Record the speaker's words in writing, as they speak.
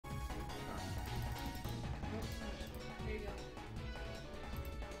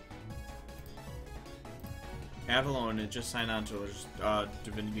Avalon, and just sign on to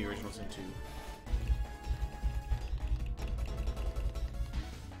Divinity Original Sin 2.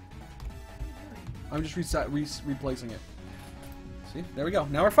 I'm just replacing it. See? There we go.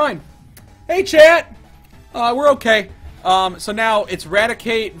 Now we're fine. Hey, chat! We're okay. So now it's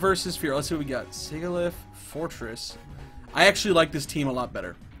Radicate versus Fear. Let's see what we got. Sigalith, Fortress. I actually like this team a lot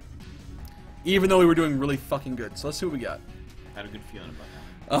better. Even though we were doing really fucking good. So let's see what we got. Had a good feeling about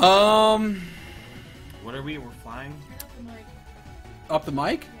that. What are we? We're flying? Up the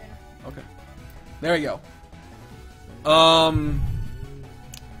mic? Yeah. Okay. There we go.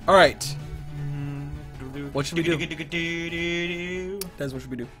 Alright. What should we do? Des, what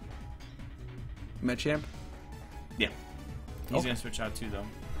should we do? Medchamp? Yeah. He's gonna switch out too, though.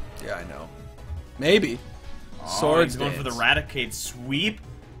 Yeah, I know. Maybe. Oh, Swords he's going for the Radicate sweep,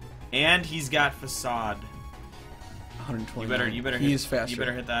 and he's got Facade. 120. You better. He's faster. You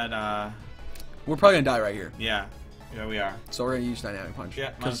better hit that. We're probably gonna die right here. Yeah. Yeah, we are. So we're gonna use Dynamic Punch.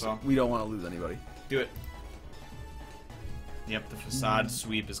 Yeah, might as well. We don't want to lose anybody. Do it. Yep, the Facade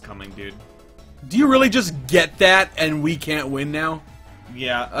sweep is coming, dude. Do you really just get that and we can't win now?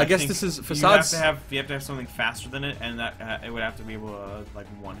 Yeah, I guess this is Facade's... You have to have something faster than it, and that it would have to be able to like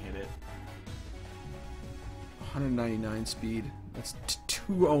one-hit it. 199 speed. That's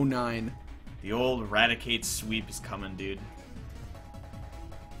 209. The old Radicate sweep is coming, dude.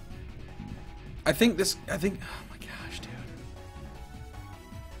 I think. Oh my gosh, dude.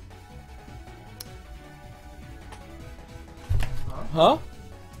 Huh?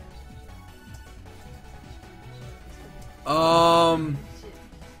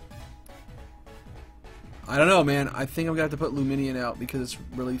 I don't know, man. I think I'm gonna have to put Luminion out because it's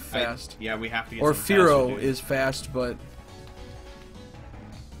really fast. Yeah, we have to get Or some Firo faster, is fast, but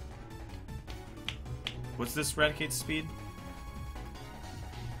what's this Radicate's speed?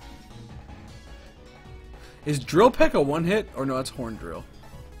 is Drill Peck a one hit or no? That's Horn Drill.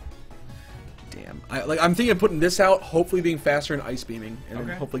 Damn. I'm thinking of putting this out, hopefully being faster and ice beaming, and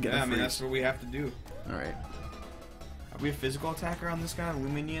then hopefully getting a freeze. That's what we have to do. All right. Are we a physical attacker on this guy,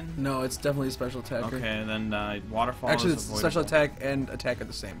 Luminion? No, it's definitely a special attacker. Okay, then Waterfall. Actually, is it's special attack and attack are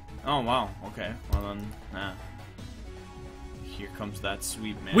the same. Oh wow. Okay. Well then, nah. Here comes that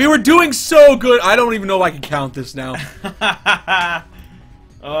sweep, man. We were doing so good. I don't even know if I can count this now.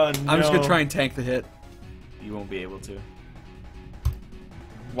 Oh no. I'm just gonna try and tank the hit. You won't be able to.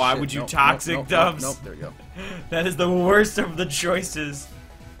 Why would you nope, toxic nope, dubs? Nope, there we go. That is the worst of the choices.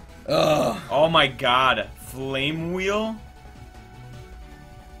 Ugh. Oh my god. Flame wheel?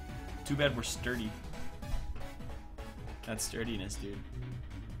 Too bad we're sturdy. That's sturdiness, dude.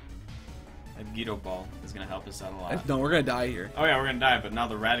 That Guido ball is gonna help us out a lot. No, we're gonna die here. Oh yeah, we're gonna die, but now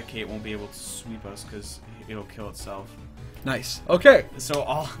the Radicate won't be able to sweep us because it'll kill itself. Nice. Okay.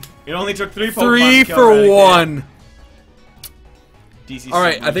 So it only took 3 Pokemon 3 to kill for Radicate. 1. DC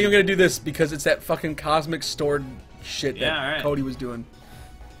Alright, I think I'm gonna do this because it's that fucking cosmic stored shit that alright. Cody was doing.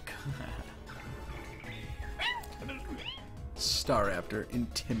 Staraptor,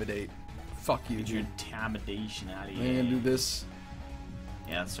 intimidate. Fuck you, Get your dude. intimidation out of I'm here. gonna do this.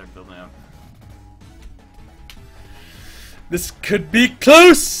 Yeah, let's start building up. This could be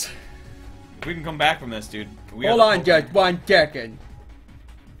close! If we can come back from this, dude. Hold on just 1 second.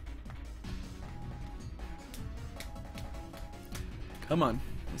 Come on.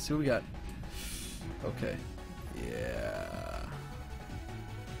 Let's see what we got. Okay. Yeah.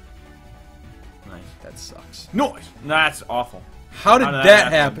 Nice. That sucks. Noise! That's awful. How did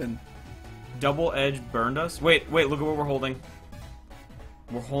that happen? Double Edge burned us? Wait, look at what we're holding.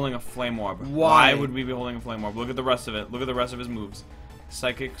 We're holding a Flame Orb. Why? Why would we be holding a Flame Orb? Look at the rest of it. Look at the rest of his moves.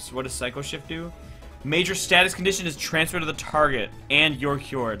 Psychics. What does Psycho Shift do? Major status condition is transferred to the target, and you're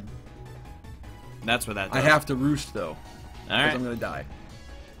cured. That's what that does. I have to roost, though. Because Alright. I'm gonna die.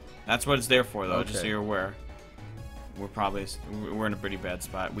 That's what it's there for, though, just so Okay. you're aware. We're in a pretty bad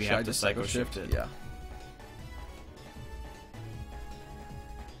spot. We Should have I to just Psycho Shift it. Yeah.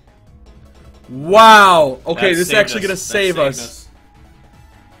 Wow! Okay, That this is saved actually us. gonna That save saved us.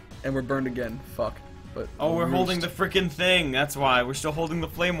 And we're burned again. Fuck. But Oh, we're roost. holding the freaking thing. That's why. We're still holding the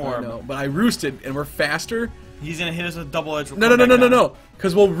Flame I Orb. know, but I roosted, and we're faster. He's gonna hit us with Double Edge. No.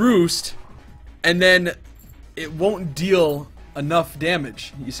 Because we'll roost, and then it won't deal enough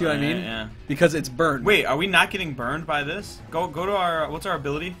damage. You see what I mean? Yeah. Because it's burned. Wait, are we not getting burned by this? Go to our. What's our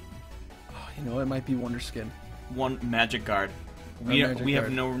ability? Oh, you know, it might be Wonder Skin. One Magic Guard. We have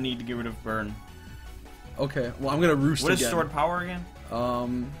Guard. no need to get rid of burn. Okay, well, I'm gonna roost What again. is stored power again?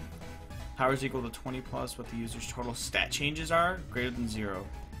 Um, Power is equal to 20 plus what the user's total stat changes are, greater than 0.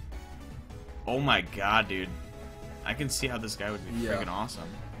 Oh my god, dude. I can see how this guy would be Yeah. freaking awesome.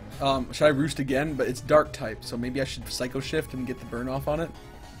 Should I roost again? But it's dark type, so maybe I should Psycho Shift and get the burn off on it.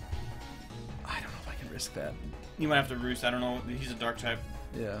 I don't know if I can risk that. You might have to roost. I don't know. He's a dark type.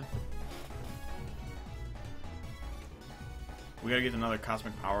 Yeah. We gotta get another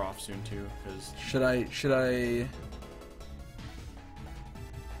cosmic power off soon too, because. Should I?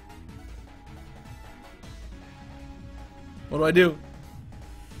 What do I do?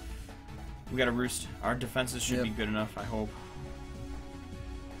 We gotta roost. Our defenses should be good enough, I hope.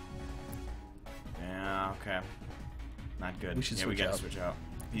 Yeah, okay. Not good. We should we switch gotta out. switch out.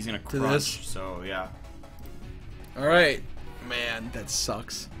 He's gonna To crunch, this? so yeah. Alright. Man, that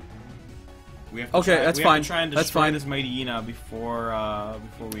sucks. We have to Okay, try, that's we fine. Have to try and That's destroy fine. this mighty Yina before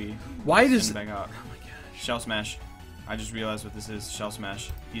we Why send does... him back out. Oh my gosh. Shell Smash. I just realized what this is. Shell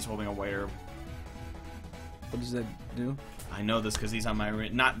Smash. He's holding a white herb. What does that do? I know this because he's on my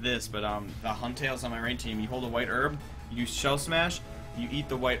not this, but the Huntail's on my rain team. You hold a white herb, you Shell Smash, you eat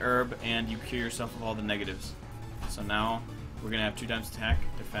the white herb, and you cure yourself of all the negatives. So now we're gonna have 2 times attack,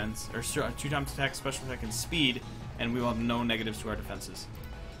 defense, or 2 times attack, special attack, and speed, and we will have no negatives to our defenses.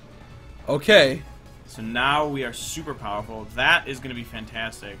 Okay. So now we are super powerful. That is gonna be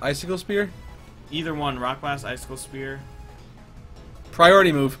fantastic. Icicle Spear? Either one, Rock Blast, Icicle Spear.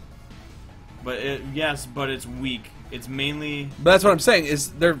 Priority move. But yes, but it's weak. It's mainly But that's what I'm saying, is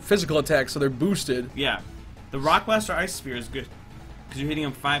they're physical attacks, so they're boosted. yeah. The Rock Blast or Ice Spear is good because you're hitting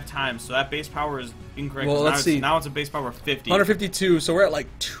him 5 times, so that base power is incorrect. Well, let's see. Now it's a base power of 50. 152, so we're at like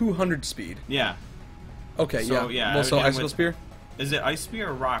 200 speed. Yeah. Okay, So, yeah, Well, so again, Icicle with- Spear? Is it Ice Spear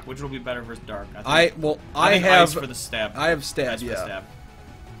or Rock? Which will be better versus Dark? I think have Ice for the stab. I have stab, Ice for the yeah. stab.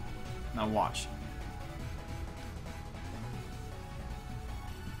 Now watch.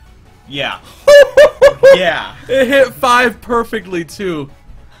 Yeah. Yeah. It hit 5 perfectly too.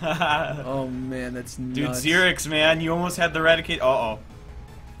 Oh man, that's nuts. Dude, Xerix, man, you almost had the Eradicate. Uh-oh.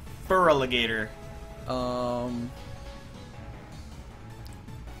 Furaligator.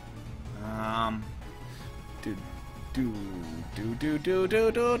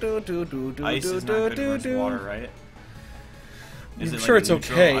 Ice is not good versus water, right? Is I'm it sure like it's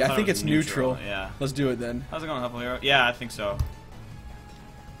neutral? okay. I I thought think it was it's neutral. Yeah. Let's do it then. How's it going, Huffle Hero? Yeah, I think so.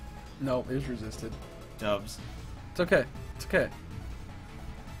 No, it was resisted. Dubs. It's okay. It's okay.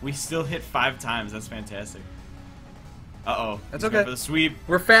 We still hit 5 times. That's fantastic. Uh-oh. That's He's going okay. for the sweep.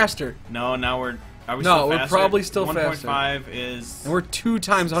 We're faster. No, now we're... Are we No, still we're faster? probably still 1.5 is... And we're 2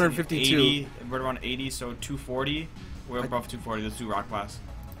 times 152. 80. We're around 80, so 240. We're above 240. Let's do Rock Blast.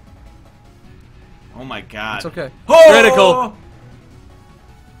 Oh my god. It's okay. Oh! Critical.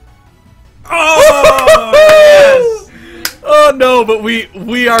 Oh! Yes! Oh no, but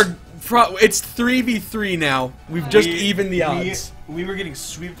we are. It's 3v3 now. We've just evened the odds. We were getting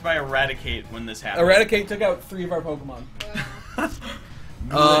swept by Eradicate when this happened. Eradicate took out 3 of our Pokemon.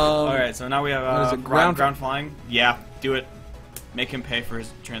 Alright, so now we have what is it, ground flying. Yeah, do it. Make him pay for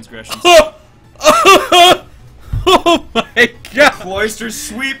his transgressions. Oh my god! Cloister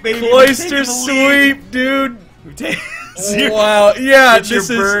sweep, baby. Cloister sweep, dude. We take Wow, yeah, Get your this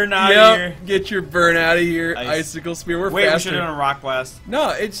is burn out of here. Get your burn out of here. Ice. Icicle Spear. We're Wait, we faster. should have done a Rock Blast. No,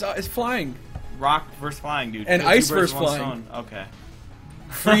 it's flying. Rock versus flying, dude. And Kill ice 2 birds versus with one flying. stone. Okay.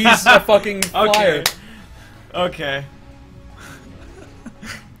 Freeze a fucking flyer. Okay.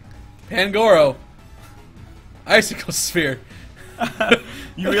 Pangoro. Icicle Sphere.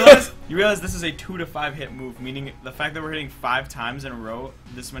 You realize this is a 2 to 5 hit move, meaning the fact that we're hitting 5 times in a row,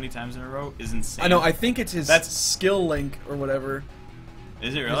 this many times in a row, is insane. I know. I think it's his That's- skill link or whatever.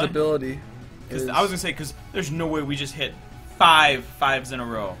 Is it His really? ability. 'Cause is- I was gonna say because there's no way we just hit 5 5s in a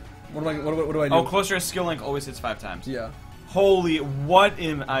row. What do I do? Oh, closer as skill link always hits 5 times. Yeah. Holy, what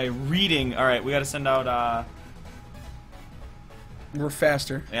am I reading? All right, we gotta send out. We're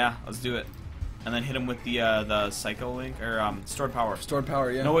faster. Yeah, let's do it, and then hit him with the Psycho Link or stored power. Stored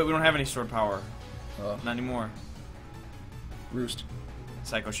power, yeah. No wait, we don't have any stored power. Oh. Not anymore. Roost.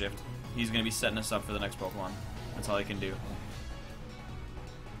 Psycho Shift. He's gonna be setting us up for the next Pokemon. That's all he can do.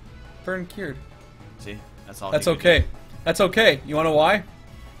 Burn cured. See, that's all. That's he can okay. That's okay. You wanna know why?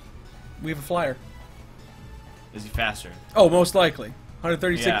 We have a flyer. do. Is he faster? Oh, most likely.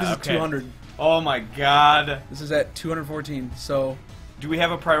 136. Yeah, This is okay. 200. Oh my God. This is at 214. So Do we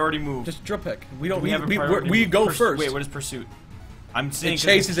have a priority move? just drill pick. We don't. Do we have a priority we move? go first. Wait, what is Pursuit? I'm saying It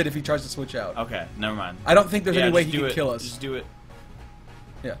chases it if he tries to switch out. Okay, never mind. I don't think there's Yeah, any way just he do can it. kill us. Just do it.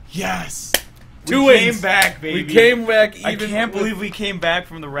 Yeah. Yes. 2 we wins. came back, baby. We came back even. I can't with- believe we came back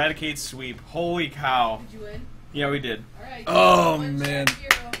from the Eradicate sweep. Holy cow. Did you win? Yeah, we did. Alright. Oh, One man. shot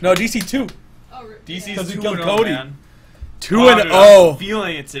zero. No, DC 2. Oh, DC's Because we 2 killed and Cody. man. 2 Wow, and dude, 0. I'm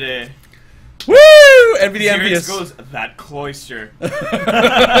feeling it today. Woo! Envy the Sirius envious. goes, that cloister.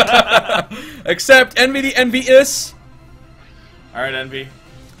 Except Envy the envious. Alright, Envy.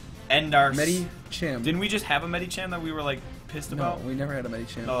 End our... Medicham. Didn't we just have a Medicham that we were, like, pissed No, about? we never had a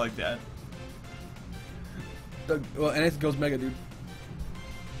Medicham. Oh, like that. Well, and it goes Mega, dude.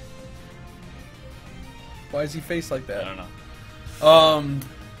 Why is he faced like that? I don't know.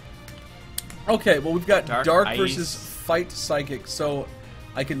 Okay, well, we've got Dark Ice. versus Fight Psychic, so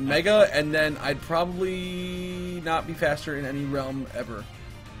I can Mega, and then I'd probably not be faster in any realm ever.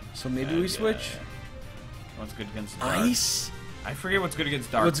 So maybe we switch? What's good against Dark? Ice? I forget what's good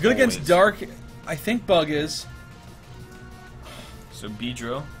against Dark. What's good against Dark, I think Bug is. So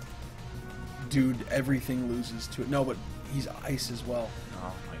Beedrill. Dude, everything loses to it. No, but he's Ice as well.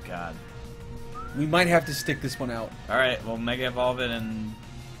 Oh my god. We might have to stick this one out. Alright, well, Mega Evolve it and...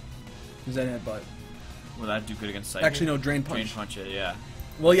 Is that headbutt? Will that do good against Psychic? Actually, no, Drain Punch. Drain Punch it, yeah.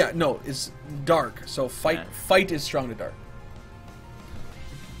 Well, yeah, no, it's Dark, so Fight is strong to Dark.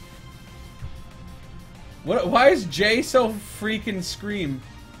 What? Why is Jay so freaking scream?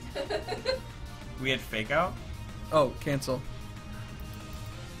 We had Fake Out? Oh, cancel.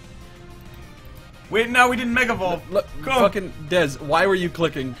 Wait, no, we didn't Mega Evolve. Look, Go. fucking Dez, why were you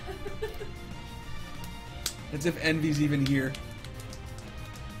clicking? As if Envy's even here.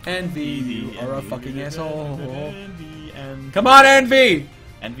 Envy, you are a fucking asshole. Envy, and... Come on, Envy!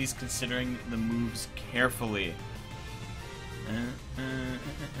 Envy's considering the moves carefully.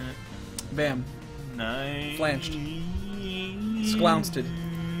 Bam. Nice. Flanched. Sklounced.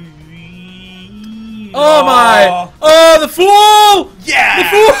 Oh my! Oh, the fool! Yeah!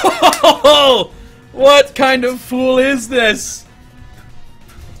 The fool! What kind of fool is this?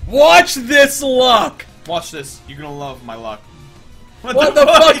 Watch this luck! Watch this. You're gonna love my luck. What the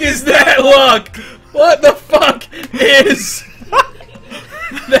fuck is that luck? What the fuck is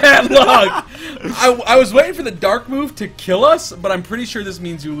that luck? I was waiting for the dark move to kill us, but I'm pretty sure this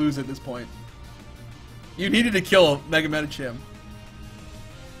means you lose at this point. You needed to kill Mega Medicham.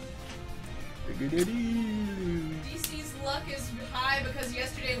 DC's luck is high because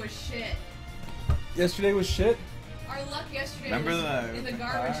yesterday was shit. Yesterday was shit? Our luck yesterday Remember was the- in the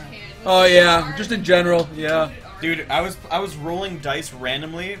garbage can. Oh yeah, just in general, yeah. Dude, I was rolling dice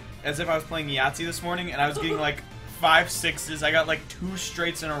randomly as if I was playing Yahtzee this morning, and I was getting like 5 6s. I got like 2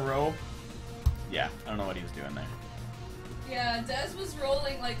 straights in a row. Yeah, I don't know what he was doing there. Yeah, Dez was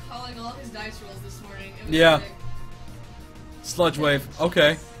rolling, like, calling all his dice rolls this morning. It was Yeah. sick. Sludge wave.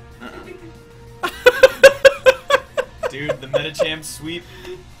 Okay. Dude, the Medicham sweep.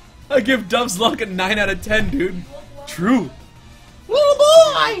 I give Dove's luck a 9 out of 10, dude. True. Little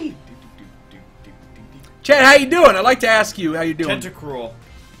boy! Chad, how you doing? I'd like to ask you how you doing. Tentacruel.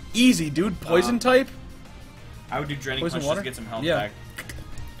 Easy, dude. Poison type? I would do Draining Poison Punch water? just to get some health Yeah. back.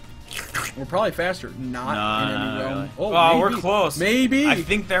 We're probably faster. Not in any realm. Really. Oh, Oh, maybe. we're close. Maybe. I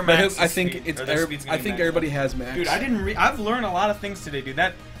think they're But max. I think speed, it's. or their speed's gonna I be think max. everybody has max. Dude, I've learned a lot of things today, dude.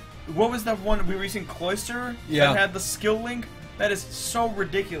 What was that one we were using, Cloister? Yeah. That had the skill link. That is so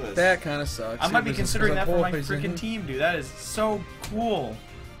ridiculous. That kind of sucks. I might be considering that for my freaking freaking team, dude. That is so cool.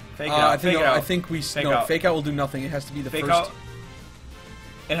 Fake I out. think Fake out. I think we Fake no out. fake out will do nothing. It has to be the Fake first. out.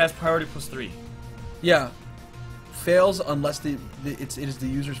 It has priority +3. Yeah. Fails unless it is the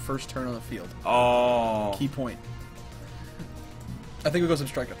user's first turn on the field. Oh. Key point. I think we go some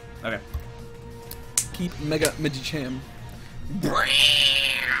strike up. Okay. Keep Mega Medicham.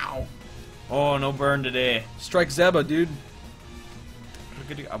 Oh, no burn today. Strike Zeba, dude.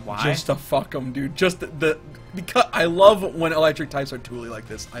 Why? Just to fuck him, dude. Just because I love when electric types are tooly like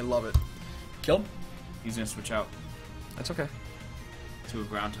this. I love it. Killed? He's gonna switch out That's okay. to a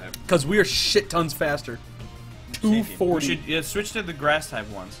ground type. Because we are shit tons faster. You 240. should switch to the grass type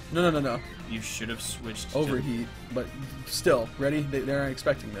ones. No. You should have switched. Overheat. But still, ready? They're not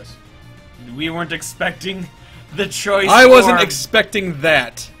expecting this. We weren't expecting the choice. I wasn't form. expecting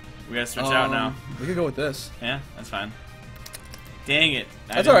that. We gotta switch out now. We could go with this. Yeah, that's fine. Dang it.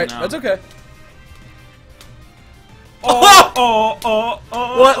 That's alright. That's okay. Oh!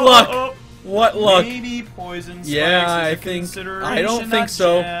 What luck? What luck? Maybe poison spikes Yeah, is I a think. consideration, I don't think not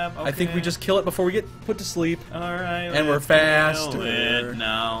so. jab. I think we Okay. just kill it before we get put to sleep. Alright, And we're let's kill faster. it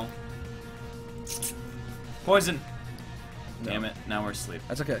now. Poison. Damn it, now we're asleep.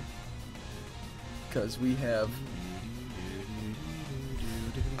 That's okay. Because we have.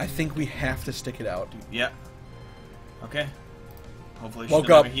 I think we have to stick it out. Yeah. Okay. Hopefully she Woke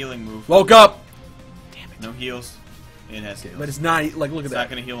doesn't up. have a healing move. Woke up! No heals. It has heals. But it's not. Like, look at It's that. not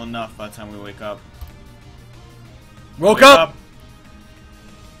gonna heal enough by the time we wake up. Woke up!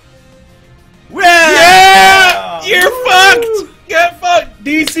 Yeah! You're fucked! Get fucked!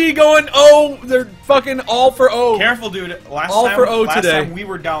 DC going O. They're fucking all for O. Careful, dude. Last time we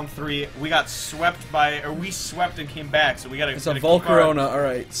were down 3. We got swept by, or we swept and came back. So we gotta. It's a Volcarona. All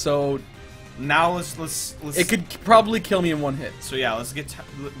right, so now let's. It could probably kill me in one hit. So yeah, let's get.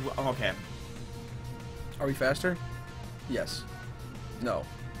 Okay. Are we faster? Yes. No.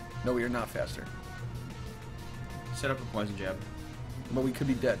 No, we are not faster. Set up a poison jab. But we could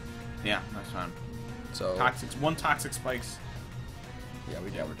be dead. Yeah, that's fine. So one toxic spikes. Yeah,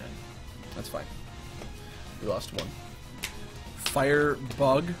 we're dead. That's fine. We lost one. Fire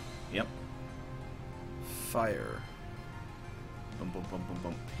bug. Yep. Fire. Boom, boom, boom, boom,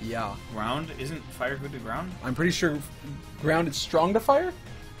 boom. Yeah. Ground? Isn't fire good to ground? I'm pretty sure ground is strong to fire?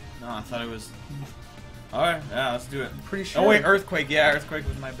 No, I thought it was... Alright, yeah, let's do it. I'm pretty sure. Oh wait, earthquake. Yeah, earthquake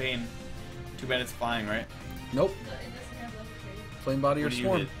was my bane. Too bad it's flying, right? Nope. It doesn't have levitate. Flame body or What do you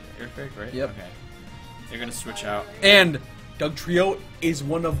swarm. hit? Earthquake, right? Yep. Okay. They're gonna switch out. And Doug Trio is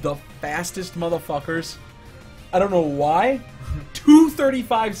one of the fastest motherfuckers. I don't know why.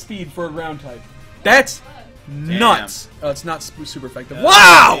 235 speed for a ground type. That's nuts. It's not super effective.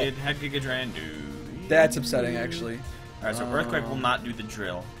 Wow! It had Giga Drain, dude. That's upsetting, actually. Alright, so earthquake will not do the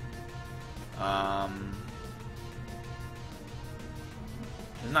drill.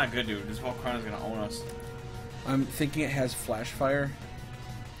 It's not good, dude. This Volcarona is gonna own us. I'm thinking it has flash fire.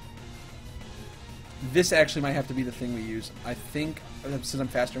 This actually might have to be the thing we use. I think, since I'm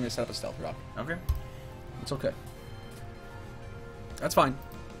faster, I'm going to set up a stealth rock. Okay. It's okay. That's fine.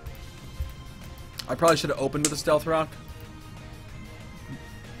 I probably should have opened with a stealth rock.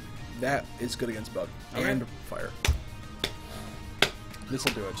 That is good against bug. Okay. And fire.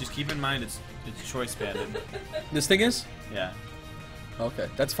 This'll do it. Just keep in mind it's choice banded. This thing is? Yeah. Okay,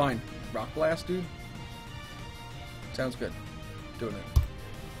 that's fine. Rock blast, dude? Sounds good. Doing it.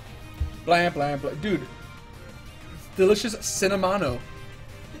 Blam, blam, blam. Dude. Delicious cinnamano.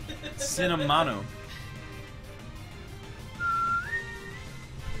 Cinnamano.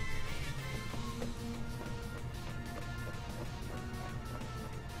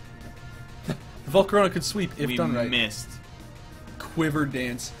 The Volcarona could sweep if done right. We missed. Quiver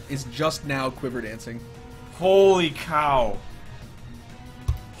dance is just now quiver dancing. Holy cow.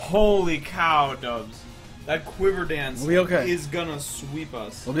 Holy cow, Dubs. That quiver dance We'll be okay. is gonna sweep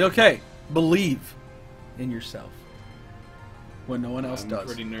us. We'll be okay. Believe in yourself when no one else does. I'm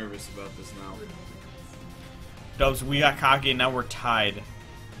pretty nervous about this now. Dubs, we got cocky and now we're tied.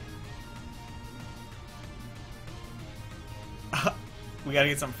 We gotta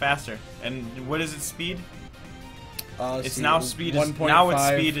get something faster. And what is its speed? It's now speed is 1.5. now its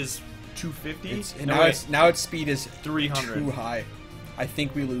speed is 250. Now its speed is 300. too high. I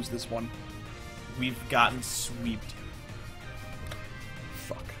think we lose this one. We've gotten sweeped.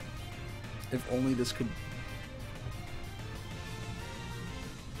 Fuck. If only this could.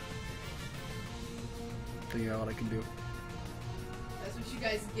 Figure out what I can do. That's what you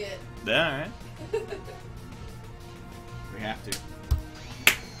guys get. Yeah, alright. We have to.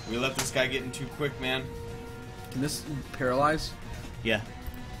 We let this guy get in too quick, man. Can this paralyze? Yeah.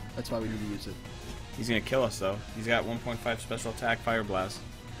 That's why we need to use it. He's gonna kill us though. He's got 1.5 special attack, fire blast.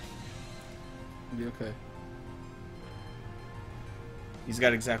 It'll be okay. He's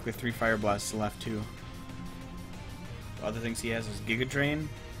got exactly 3 fire blasts left too. The other things he has is Giga Drain,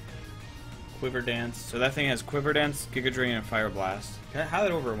 Quiver Dance. So that thing has Quiver Dance, Giga Drain, and Fire Blast. Can I have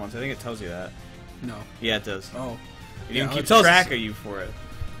it over once? I think it tells you that. No. Yeah, it does. Oh. It Yeah, even it keeps tells track us. of you for it.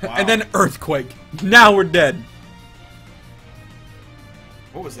 Wow. And then Earthquake. Now we're dead.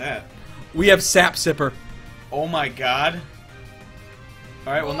 What was that? We have Sap Sipper. Oh my god.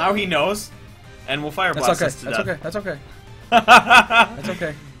 Alright, well now he knows. And we'll fire That's blast okay. us to That's death. okay. That's okay. That's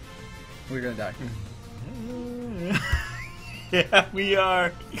okay. We're gonna die. Yeah, we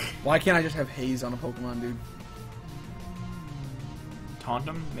are. Why can't I just have Haze on a Pokemon, dude? Taunt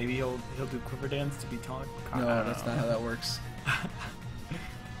him? Maybe he'll do Quiver Dance to be taunt. No, that's not how that works.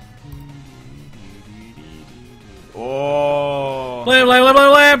 Oh. Blah blah blah blah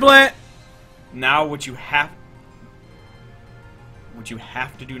blah blah. Now what you have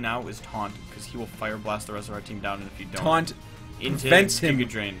to do now is taunt, because he will fire blast the rest of our team down, and if you don't, Taunt into prevents him. Giga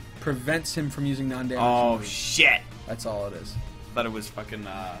Drain. Prevents him from using non-damage. Oh moves. shit! That's all it is. Thought it was fucking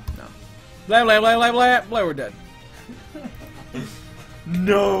No. Blah blah blah blah blah blah. We're dead.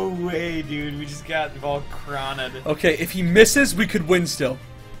 No way, dude. We just got Volcarona'd. Okay, if he misses, we could win still.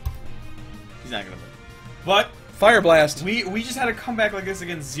 He's not gonna win. But Fire Blast. we just had a comeback like this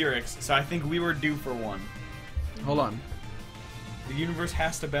against Xerix, so I think we were due for one. Hold on. The universe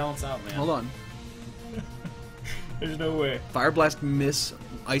has to balance out, man. Hold on. There's no way. Fire Blast miss.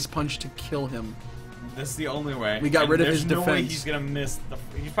 Ice Punch to kill him. This is the only way. We got rid of there's his no way defense. he's gonna miss.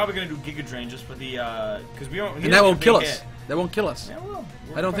 He's probably gonna do Giga Drain just for the because we don't. And that won't kill us. That won't kill us. Yeah, it will.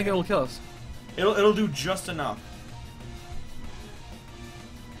 I don't think it will kill us. It'll do just enough.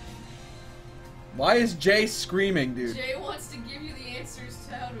 Why is Jay screaming, dude? Jay wants to give you the answers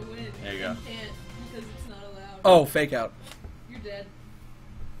to how to win. There you go. He can't because it's not allowed. Oh, fake out. You're dead.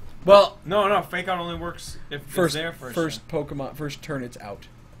 Well, No, fake out only works if first it's there first. first Pokemon, first turn, it's out.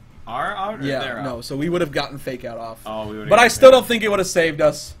 Are out or Yeah, they're out? no. So we would have gotten fake out off. Oh, we would. But I still don't think it would have saved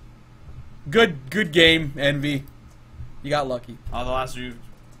us. Good game, Envy. You got lucky. Oh, the last move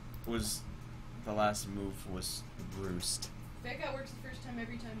was Roost. Fake out works the first time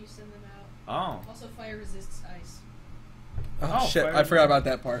every time you send them out. Oh. Also, fire resists ice. Oh, Oh, shit! fire- I forgot about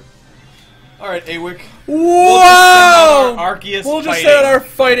that part. All right, Awick. Whoa! Arceus We'll just fighting. send out our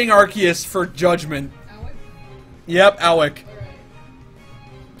fighting Arceus for judgment. Alec? Yep, Alec. Alright.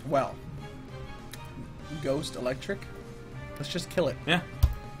 Well, Ghost Electric. Let's just kill it. Yeah.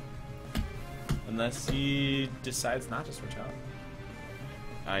 Unless he decides not to switch out.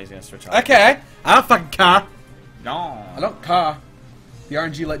 Ah, he's gonna switch out. Okay, I don't fucking care. No. I don't care. The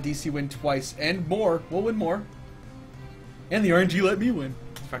RNG let DC win twice and more. We'll win more. And the RNG let me win.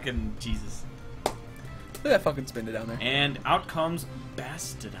 Fucking Jesus. Look at that fucking spinner down there. And out comes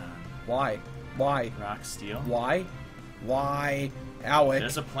Bastodon. Why? Why? Rock Steel. Why? Why? Alec.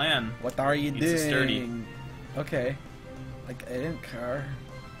 There's a plan. What are you It's a sturdy. doing? Okay. Like, I didn't care.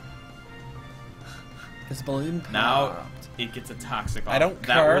 His balloon popped. Now it gets a toxic off. I don't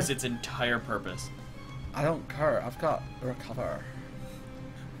That care. was its entire purpose. I don't care. I've got recover.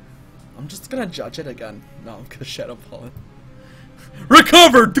 I'm just gonna judge it again. No, I'm gonna Shadow Ball it.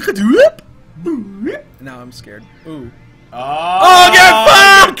 Recover! Now I'm scared. Ooh. Oh,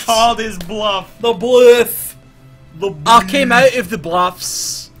 get fucked! Called his bluff. The bluff! The I came out of the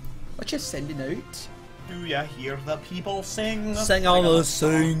bluffs. What you sending out? Do ya hear the people sing? Sing all the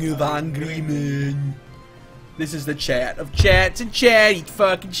song of angry men. This is the chat of chats and chat. Eat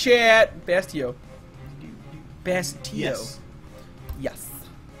fucking chat. Bastio. Bastio. Yes. Yes.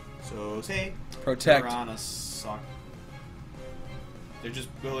 So say Protect. Piranha suck. They're just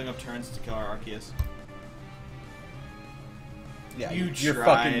building up turns to kill our Arceus. Yeah, You you're tried.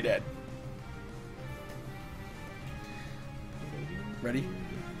 fucking dead. Ready?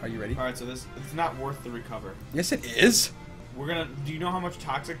 Are you ready? All right, so it's not worth the recover. Yes, it is. We're gonna. Do you know how much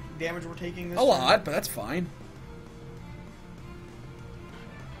toxic damage we're taking this? A lot, but that's fine.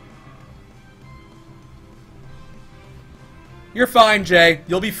 You're fine, Jay.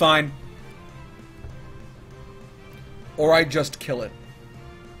 You'll be fine. Or I just kill it.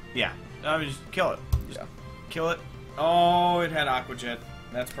 Yeah. I mean, just kill it. Yeah. Kill it. Oh, it had Aqua Jet.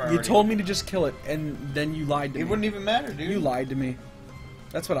 That's priority. You told me to just kill it, and then you lied to me. It wouldn't even matter, dude. You lied to me.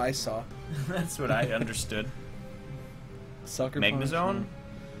 That's what I saw. That's what I understood. Sucker Magnezone? punch.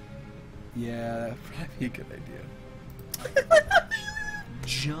 Yeah, that'd probably be a good idea.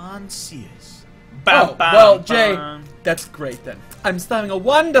 John Sears. Oh, well, Jay, that's great then. I'm still having a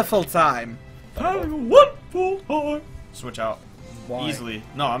wonderful time. Having a wonderful time. Switch out. Why? Easily.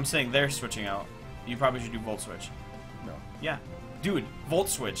 No, I'm saying they're switching out. You probably should do Volt Switch. No. Yeah. Dude, Volt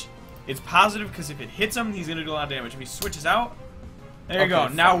Switch. It's positive because if it hits him, he's going to do a lot of damage. If he switches out, there you go.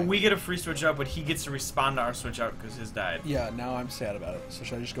 Okay, Now fine. we get a free switch out, but he gets to respond to our switch out because his died. Yeah, now I'm sad about it. So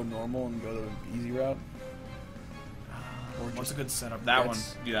should I just go normal and go the easy route? Or What's just a good setup? That one.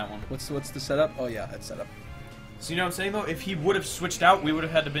 that's- Do that one. what's the setup? Oh yeah, that's setup. So you know what I'm saying though? If he would have switched out, we would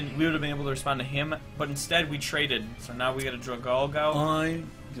have been able to respond to him. But instead we traded. So now we got a Dragolgo. I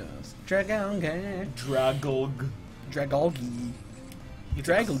just Dragolgi. Dragolgi. He's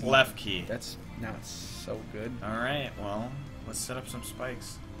Dragolgi. left key. That's not so good. All right. Well, let's set up some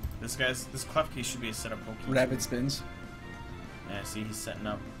spikes. This clef key should be a setup Pokemon. Rapid spins. Yeah. See, he's setting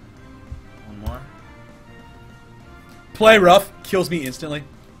up. One more. Play rough kills me instantly.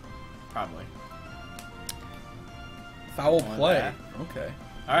 Probably. Foul Like play. that. Okay.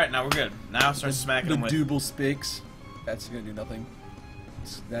 All right. Now we're good. Now start smacking The him with. double spikes. That's gonna do nothing.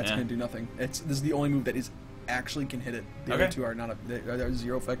 That's Yeah. gonna do nothing. This is the only move that is actually can hit it. The Okay. other two are not. They are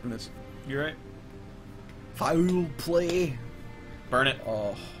zero effectiveness. You're right. Foul play. Burn it.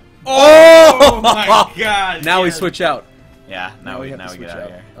 Oh. Oh my God! Now we yes. switch out. Yeah. Now we have to get switch out of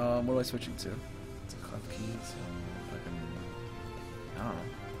here. What am I switching to? It's a clef key. So fucking. I don't know.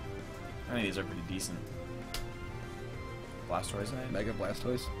 I mean, these are pretty decent. Blastoise. Mega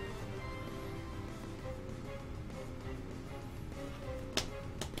Blastoise.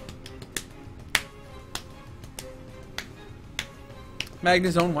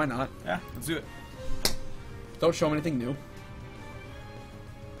 Magnezone, why not? Yeah. Let's do it. Don't show him anything new.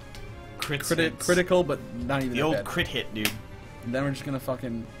 critical, but not even The that old bad. crit hit, dude. And then we're just gonna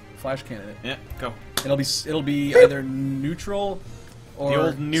fucking flash cannon it. Yeah, go. It'll be either neutral or The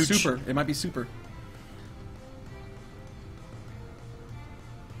old nooch. super. It might be super.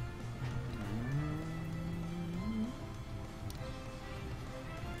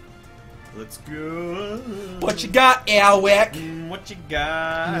 Let's go. What you got, Alwick? What you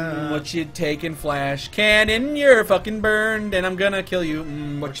got? What you taking, flash cannon? You're fucking burned, and I'm gonna kill you.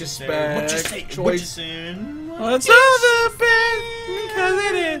 What you spec? What you say? Choice. What you saying? What's all the best? Because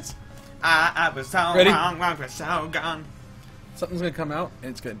it is. I was so Ready? wrong, I was so gone. Something's gonna come out,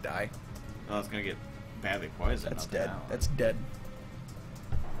 and it's gonna die. Oh, it's gonna get badly poisoned. That's up dead. now. That's dead.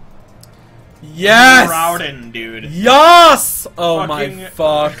 Yes! Groudon, dude. Yes! Oh my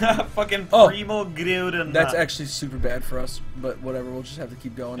fuck. Fucking Oh. Primo Groudon. That's actually super bad for us, but whatever, we'll just have to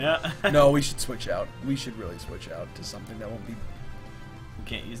keep going. Yeah. No, we should switch out. We should really switch out to something that won't be... We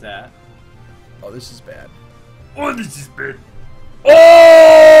can't use that. Oh, this is bad. Oh, this is bad.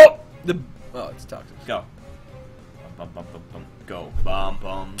 Oh! Oh, it's toxic. Go. Bum, bum, bum, bum. Go. Bum,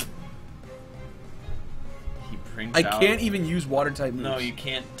 bum. He brings I out... can't even use water type moves. No, you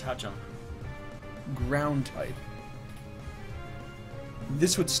can't touch him. Ground type.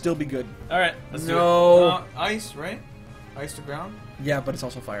 This would still be good. Alright, let's do No. it. Ice, right? Ice to ground? Yeah, but it's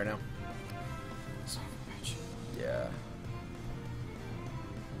also fire now. Son of a bitch. Yeah.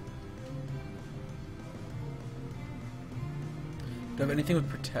 Do I have anything with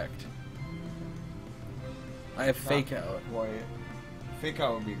protect? I have fake out. Boy, fake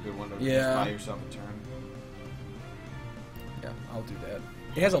out would be a good one to Yeah. just buy yourself a turn. Yeah, I'll do that.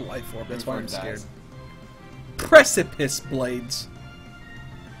 It has a life orb, that's why I'm Before it scared. dies. Precipice blades.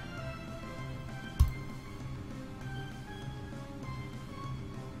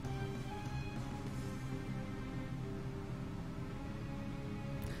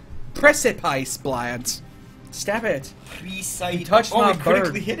 Precipice blades. Stab it. Precise. You touched oh, my we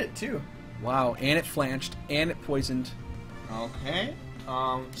critically bird. hit it too. Wow, and it flanched, and it poisoned. Okay.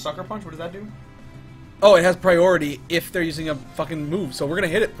 Sucker punch. What does that do? Oh, it has priority if they're using a fucking move, so we're gonna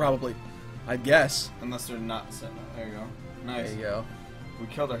hit it probably. I guess. Unless they're not set up. There you go. Nice. There you go. We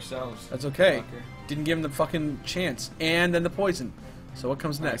killed ourselves. That's okay. Fucker. Didn't give him the fucking chance. And then the poison. So what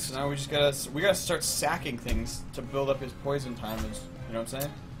comes Alright, next? so now we just gotta start sacking things to build up his poison timers. You know what I'm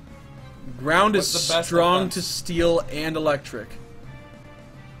saying? Ground What's is the best strong defense? to steel and electric.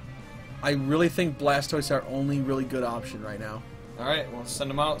 I really think Blastoise are our only really good option right now. Alright, well send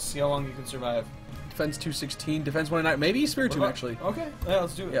them out, see how long you can survive. Defense 216, defense 109, maybe Spiritomb actually. Okay, yeah,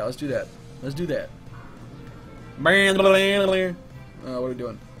 let's do it. Yeah, let's do that. Let's do that. What are we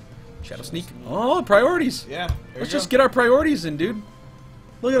doing? Shadow Sneak. Oh, priorities. Yeah, Let's just get our priorities in, dude.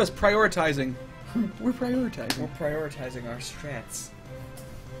 Look at us prioritizing. We're prioritizing. We're prioritizing our strats.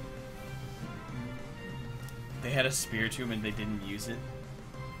 They had a Spiritomb and they didn't use it.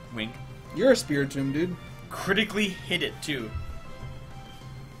 Wink. You're a Spiritomb, dude. Critically hit it too.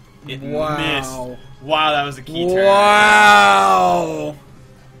 It Wow. missed. Wow, that was a key turn. Wow.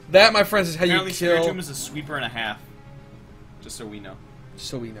 That, my friends, is how Apparently you kill. Spiritomb is a sweeper and a half. Just so we know.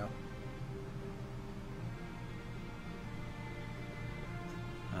 So we know.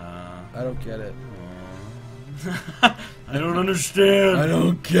 I don't get it. I don't understand. I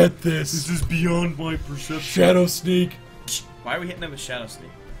don't get this. This is beyond my perception. Shadow Sneak. Why are we hitting him with Shadow Sneak?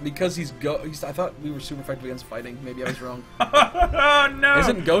 Because he's I thought we were super effective against fighting. Maybe I was wrong. Oh no!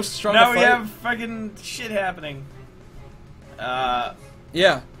 Isn't Ghost strong Now to we fight? have fucking shit happening.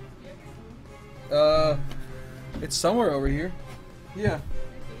 Yeah. It's somewhere over here. Yeah.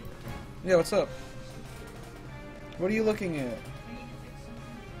 Yeah, what's up? What are you looking at?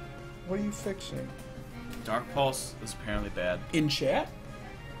 What are you fixing? Dark Pulse is apparently bad. In chat?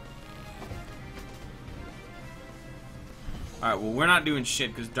 Alright, well we're not doing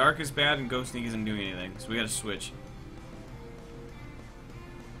shit because Dark is bad and Ghost Sneak isn't doing anything, so we gotta switch.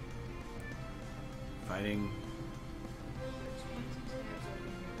 Fighting.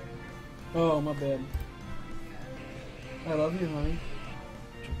 Oh, my bad. I love you, honey.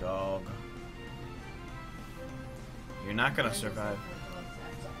 Your dog. You're not gonna survive.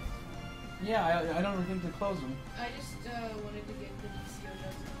 Yeah, I don't think to close them. I just wanted to get the DCO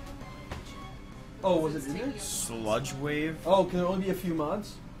does. Oh, was it in there? Sludge Wave? Oh, can there only be a few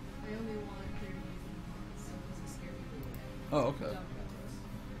mods? I only want here so it doesn't scare people away. Oh, okay.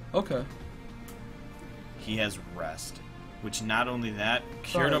 Dog Okay. He has Rest, which not only that,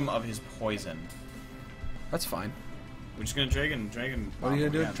 cured him of his poison. That's fine. We're just gonna Dragon. What are you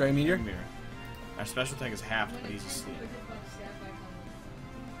gonna do? Dragon Meteor? Our special attack is half, but he's asleep.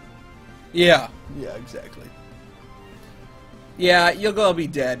 Yeah. Yeah, exactly. Yeah, you're gonna be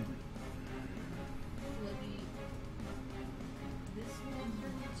dead.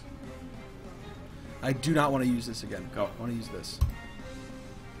 I do not want to use this again. Go. I want to use this.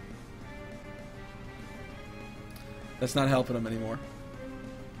 That's not helping him anymore.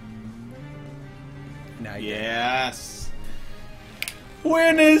 Now Yes.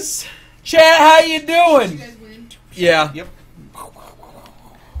 Winners! Chat, how you Did doing? you guys win? Yeah. Yep.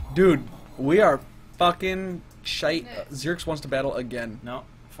 Dude, we are fucking shite. Next. Xerx wants to battle again. No.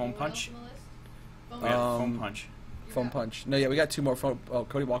 Foam Anyone else punch. on the list? We Foam got punch. foam punch. You're Foam out. punch. No, yeah, we got 2 more. Oh,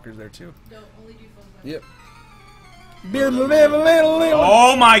 Cody Walker's there too. No, only do foam punch. Yep.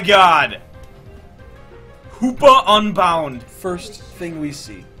 Oh my god! Hoopa Unbound. First thing we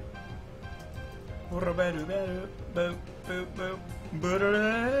see. I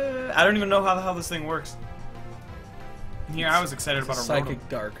don't even know how the hell this thing works. Here, I was excited about a Psychic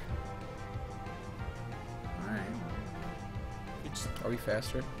Dark. Alright. Are we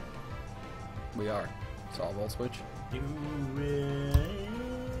faster? We are. So I'll volt switch.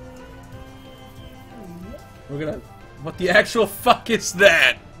 We're gonna. What the actual fuck is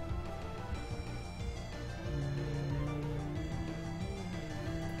that?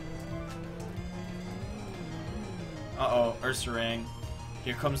 Uh-oh, Ursaring.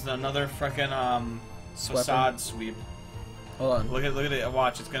 Here comes another frickin' Sweeping. facade sweep. Hold on. Look at it.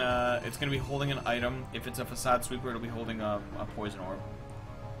 Watch. It's gonna be holding an item. If it's a facade sweeper, it'll be holding a poison orb.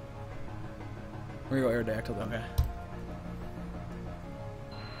 We're gonna go Aerodactyl then. Okay.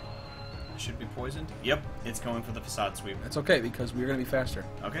 Should be poisoned. Yep, it's going for the facade sweep. That's okay because we're gonna be faster.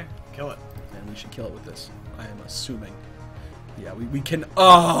 Okay, kill it. And we should kill it with this. I am assuming. Yeah, we can.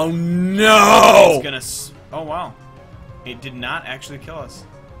 Oh no! It's gonna. Oh wow, it did not actually kill us.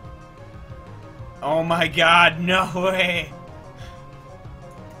 Oh my god, no way!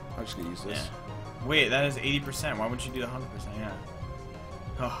 I'm just gonna use this. Yeah. Wait, that is 80%. Why wouldn't you do the 100%? Yeah.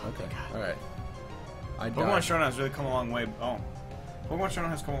 Oh, Okay. God. All right. I Pokemon died. Showdown has really come a long way. Oh. Pokemon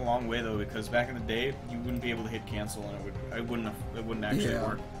Showdown has come a long way though, because back in the day you wouldn't be able to hit cancel and it wouldn't actually Yeah.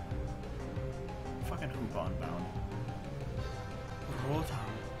 work. Fucking hoop on bound. Roll time.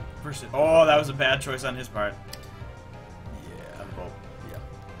 Versus. Oh, that was a bad choice on his part. Yeah. Thunderbolt. Yeah.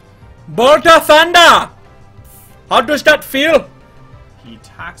 Bolt of Thunder! How does that feel? He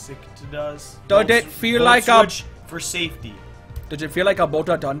toxic does. Does it feel Volt like a- switch for safety? Does it feel like a bolt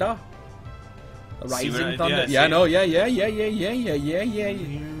of thunder? A See what I- rising thunder? yeah, Yeah, see? no, yeah.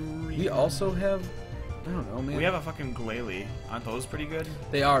 We also have. I don't know, man. We have a fucking Glalie. Aren't those pretty good?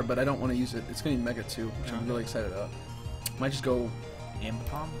 They are, but I don't want to use it. It's gonna be Mega 2, which I'm Yeah. really excited about. Might just go.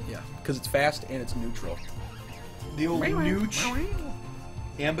 Ambipom? Yeah, because it's fast and it's neutral. The old Nooch.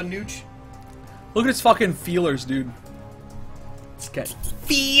 Amba Nooch? Look at his fucking feelers, dude. It's got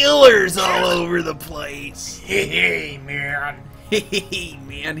Feelers all over the place. Hey, man. hey,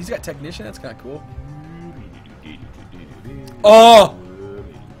 man. He's got technician. That's kind of cool. Oh!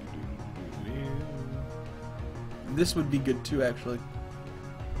 This would be good too, actually.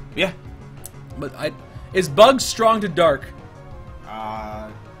 Yeah. But is Bug strong to dark? I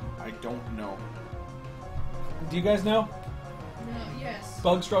don't know. Do you guys know? No, yes.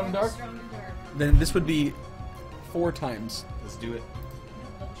 Bug strong and dark? Strong and dark. Then this would be 4 times. Let's do it.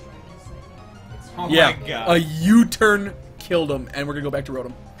 No, bug strongest, I think. It's Oh Yeah, my god. a U-turn killed him, and we're gonna go back to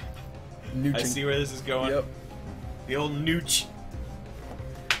Rotom. Nooching. I see where this is going. Yep. The old Nooch.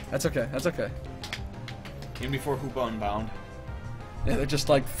 That's okay. That's okay. Even before Hoopa Unbound. Yeah, they're just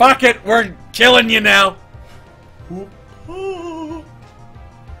like, fuck it, we're killing you now. Hoop.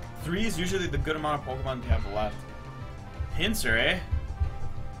 3 is usually the good amount of Pokemon to have left. Pinsir, eh?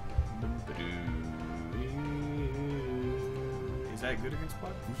 Is that good against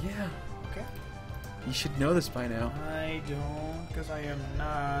Bug? Yeah. Okay. You should know this by now. I don't, because I am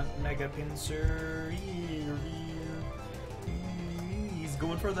not Mega Pinsir. He's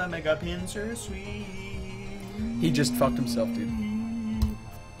going for the Mega Pinsir sweep. He just fucked himself, dude.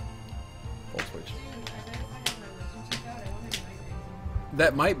 Volt switch. Dude, I bet if I had my wisdom teeth out, I won't have migraines.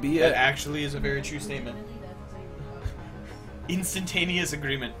 That might be That it. actually is a very true statement. Definitely, that's how you would talk about it. Instantaneous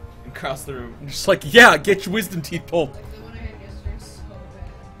agreement across the room. Just like, yeah, get your wisdom teeth pulled. Like the one I had yesterday is so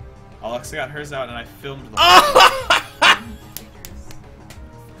bad. Alexa got hers out and I filmed the Pictures.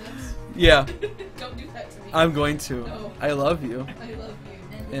 That's... Yeah, Don't do that to me. I'm going to. No. I love you. I love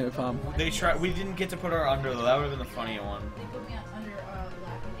you. Yeah, Pom. They tried. We didn't get to put her under though. That would have been the funny one. They put me under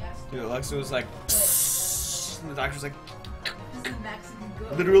laughing gas. Dude, Alexa was like, "Psst," and the doctor's like, This is max you can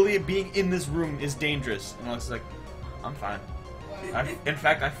go. literally being in this room is dangerous. And Alexa's like, I'm fine. Wow. In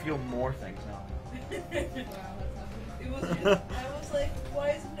fact, I feel more things now. Wow, that's not good. It was just, I was like,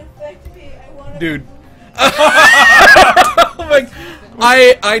 why isn't it affecting me? I want to. Dude. Oh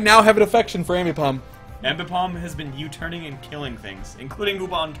my, I now have an affection for Amipom. Ambipom has been U-turning and killing things, including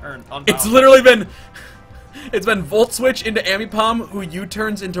Gooba on turn. On It's Pound. literally been... It's been Volt Switch into Ambipom, who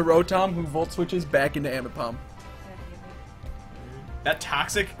U-turns into Rotom, who Volt Switches back into Ambipom. That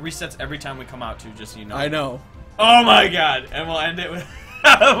Toxic resets every time we come out, too, just so you know. I know. Oh my god! And we'll end it with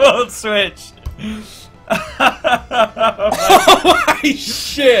a Volt Switch. Oh my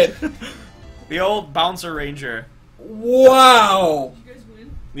shit! The old Bouncer Ranger. Wow! Did you guys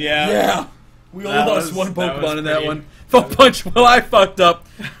win? Yeah. Yeah! We That only lost was- one that was Pokemon in that pretty- one. Fuck Punch, well, I fucked up.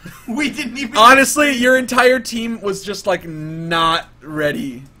 We didn't even. Honestly, your entire team was just, like, not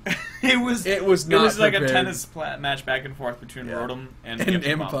ready. It was It was It not was like prepared. a tennis match back and forth between Yeah. Rotom and And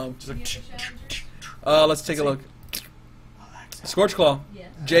Ambipom. Ambipom. Just Can like, you have a challenger? Let's take a look. Scorch Claw. Yes.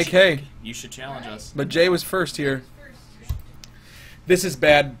 JK. you should challenge us. But Jay was first here. First. This is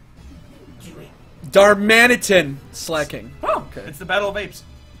bad. Darmanitan slacking. Oh, okay. it's the Battle of Apes.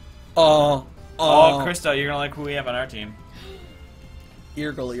 Oh, Oh, Krista, you're gonna like who we have on our team.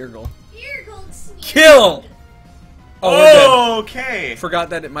 Eargle. Ear gold sneak. Kill! Oh, we're dead. Okay. Forgot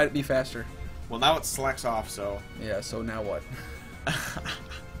that it might be faster. Well, now it selects off, so. Yeah, so now what?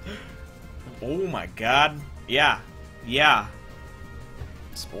 Oh my god. Yeah. Yeah.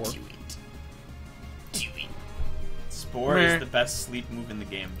 Spore. Spore Meh. is the best sleep move in the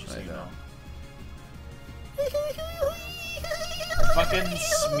game, just so I you know. know. Fucking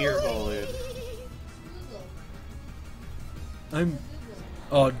Smeargle, dude. Google. I'm...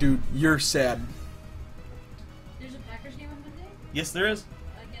 Oh, dude, you're sad. There's a Packers game on Monday Yes, there is.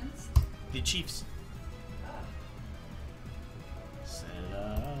 against. The Chiefs. Set it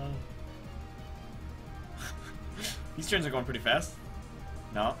up. These turns are going pretty fast.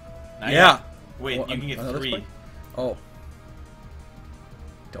 No? Not Yeah. yet. Wait, Well, you can get another 3. spike? Oh.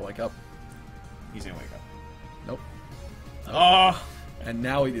 Don't wake up. He's gonna wake up. Nope. Oh! And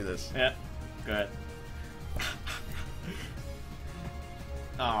now we do this. Yeah. Go ahead.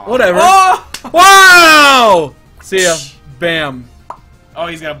 Oh. Whatever. Oh! Wow! See ya. Bam. Oh,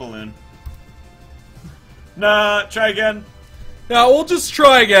 he's got a balloon. Nah, try again. Now we'll just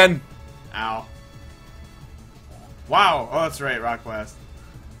try again. Ow. Wow. Oh, that's right. Rock Blast.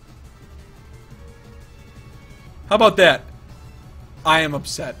 How about that? I am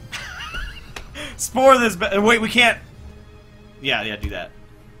upset. Spore this. Wait, we can't. Yeah, do that.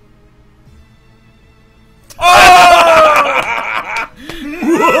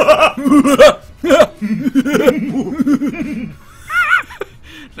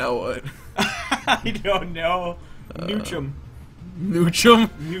 Now what? I don't know. Noochum. Noochum?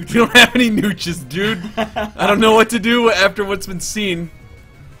 You don't have any nooches, dude. I don't know what to do after what's been seen.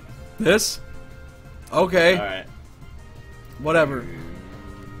 This? Okay. Alright. Whatever.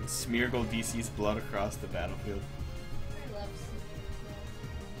 Smeargle DC's blood across the battlefield. I love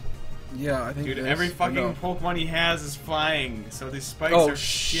Yeah, I think Dude, this. every I fucking know. Pokemon he has is flying, so these spikes Oh are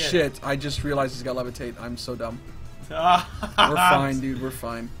shit. shit! I just realized he's got levitate. I'm so dumb. We're We're fine, dude. We're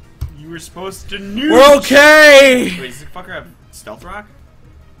fine. You were supposed to nuke. We're okay. Wait, does this fucker have Stealth Rock?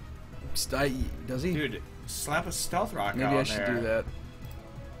 Does he? Dude, slap a Stealth Rock Maybe out I should there. do that.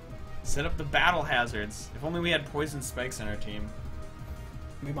 Set up the battle hazards. If only we had poison spikes on our team.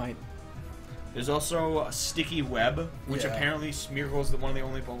 We might. There's also a Sticky Web, which Yeah. apparently Smeargle is one of the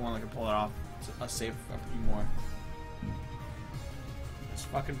only Pokemon that can pull it off. So save a few more. This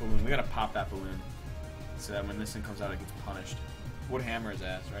fucking balloon. We gotta pop that balloon. So that when this thing comes out, it gets punished. Would hammer his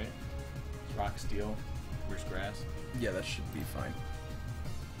ass, right? Rock, steel, where's grass? Yeah, that should be fine.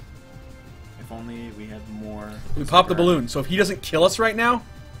 If only we had more. We pop the balloon, so if he doesn't kill us right now,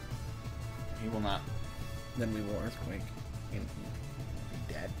 He will not. then we will earthquake. And he'll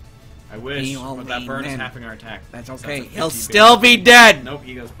be dead. I wish, He won't but that be burn is dead. halving our attack. That's So okay. a 50 He'll base. still be dead. Nope,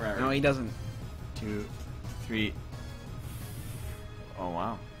 he goes forever. No, he doesn't. 2, 3. Oh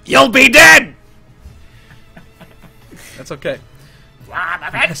wow. You'll be dead. That's okay.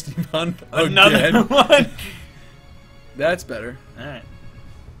 Nasty pun. Another Again. one. That's better. All right.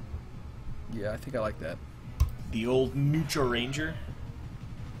 Yeah, I think I like that. The old Nutra Ranger.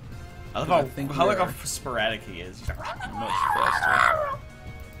 I love I think how we like how are. sporadic he is. He's like, Much faster.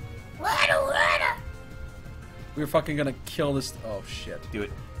 We were fucking gonna kill this. Oh shit. do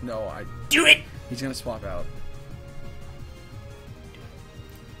it. No, I. Do it. He's gonna swap out.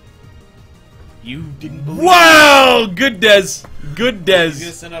 You didn't believe. Wow! Good Dez. Good He's gonna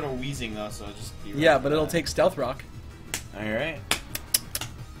Dez. send out a wheezing though, so just be ready Yeah, for but it'll that. take Stealth Rock. All right.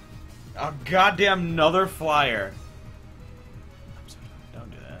 A goddamn another flyer. I'm sorry,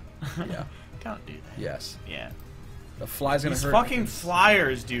 don't do that. Yeah. Don't do that. Yes. Yeah. The fly's gonna These hurt. fucking because-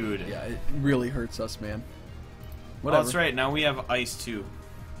 flyers, dude. Yeah, it really hurts us, man. Oh, Whatever. that's right. Now we have ice too.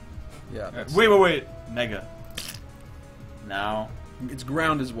 Yeah. That's, Wait. Mega. Now. it's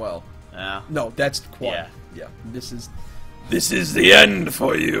ground as well. Yeah. No, that's quad. Yeah. Yeah. This is the end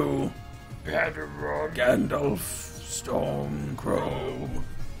for you. Gandalf Stormcrow.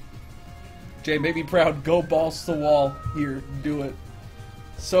 Jay, make me proud. Go balls to the wall. Here, do it.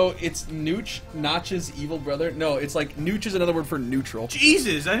 So it's Notch's evil brother? No, it's like Nooch is another word for neutral.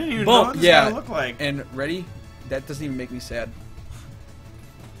 Jesus, I didn't even Boom, know what this yeah. guy looked like. And ready? That doesn't even make me sad.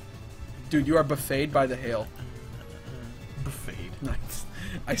 Dude, you are buffeted by the hail. Buffet. Nice.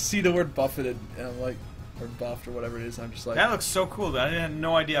 I see the word buffeted, and I'm like, or buffed, or whatever it is. I'm just like, That looks so cool, but I had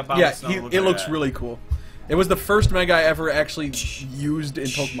no idea about yeah, this. it looks really cool. It was the first Mega I ever actually used in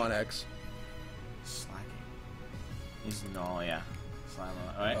Pokemon X. Slacking. He's yeah. Slime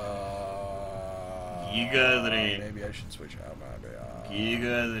on it. Alright. Giga 3. Maybe I should switch out my.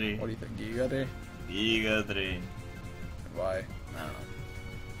 Giga 3. What do you think, Giga 3? Giga 3. Why? I don't know.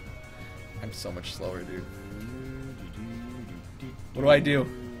 I'm so much slower, dude. What do I do?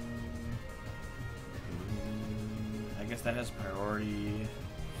 I guess that has priority.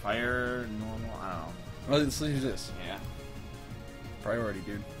 Fire, normal, I don't know. Well, let's use this. Yeah. Priority,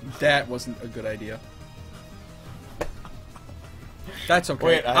 dude. That wasn't a good idea. That's okay.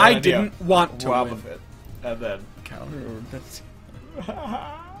 Wait, I have I an idea. didn't want to Rob win. of it. And then. Counter or that's...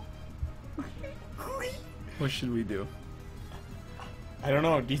 What should we do? I don't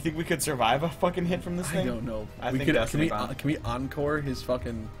know. Do you think we could survive a fucking hit from this I thing? don't know. I we think could, Destiny can Bomb. we encore his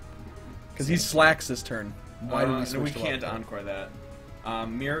fucking... Because he slacks this turn. Why did we switch No, we to can't Lava? encore that.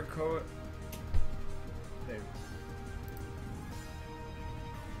 Mirror Coat.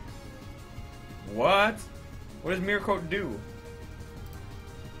 What? What does Mirror Coat do?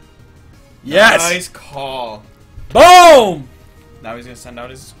 Yes! Nice call. Boom! Now he's gonna send out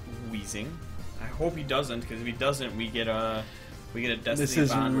his wheezing. I hope he doesn't, because if he doesn't, we get a Destiny This is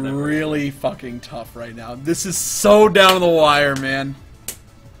Bond. Whatever. really fucking tough right now. This is so down to the wire, man.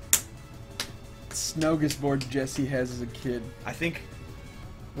 Snogusboard Jesse has as a kid. I think.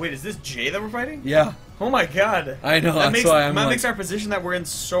 Wait, is this Jay that we're fighting? Yeah. Oh my god. I know, That that's makes, why I'm that like... makes our position that we're in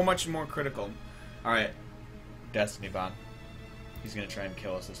so much more critical. Alright. Destiny Bond. He's gonna try and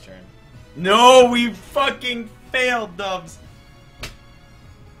kill us this turn. No, we fucking failed, Dubs!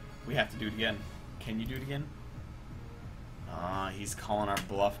 We have to do it again. Can you do it again? Ah, he's calling our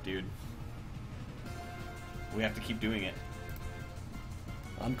bluff, dude. We have to keep doing it.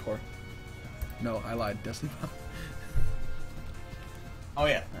 Encore. No, I lied. Destiny. Oh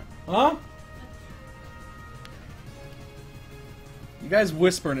yeah. Huh? You guys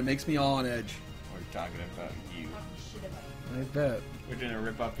whisper and it makes me all on edge. We're talking about you. I bet. We're gonna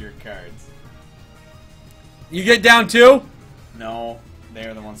rip up your cards. You get down too? No,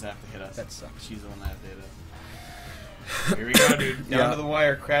 they're the ones that have to hit us. That sucks. She's the one that has to hit us. Here we go, dude. Down Yeah. to the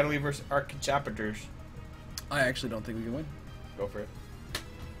wire. Cradley versus Archipators. I actually don't think we can win. Go for it.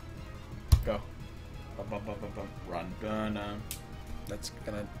 Go. Bum, bum, bum, bum, bum. Run. Dun, dun. That's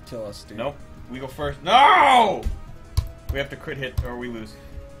gonna kill us, dude. Nope. We go first. No! We have to crit hit or we lose.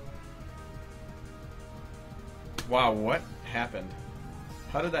 Wow, what happened?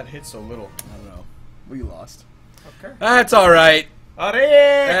 How did that hit so little? I don't know. We lost. Okay. That's alright. Alright!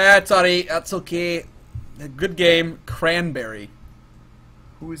 That's alright. That's okay. A good game. Cranberry.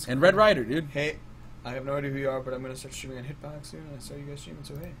 Who is... And Red Rider, dude. Hey, I have no idea who you are, but I'm gonna start streaming on Hitbox soon. I saw you guys streaming,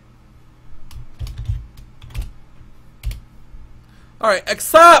 so hey. Alright,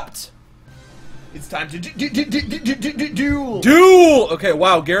 accept! It's time to duel! Duel! Okay,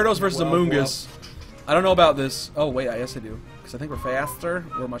 wow. Gyarados versus Wow, Amoonguss. I don't know about this. Oh, wait, yes I do. Because I think we're faster.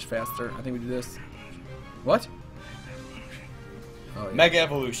 We're much faster. I think we do this. What? Oh, yeah. Mega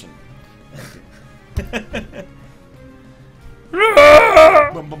Evolution.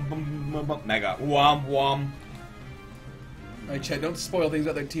 Mega. Wom wom. Alright, Chad, don't spoil things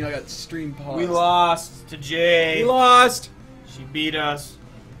about their team. I got stream paused. We lost to Jay. We lost! She beat us.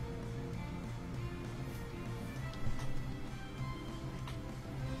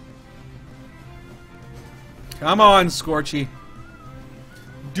 Come on, Scorchy.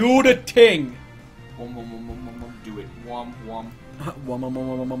 Do the ting! Wom wom wom wom wom wom. Do it. Wom wom. Womp, womp, womp,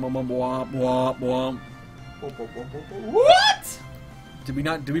 womp, womp, womp, womp, womp. Wom, wom, wom, wom, wom. What? Did we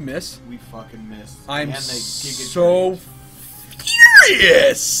not? Did we miss? We fucking missed. I'm And they giga so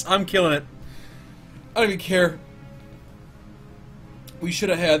furious! I'm killing it. I don't even care. We should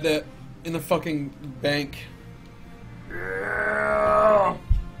have had that in the fucking bank. Yeah.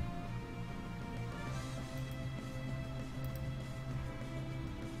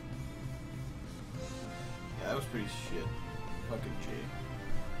 Yeah, that was pretty shit. Fucking Jay.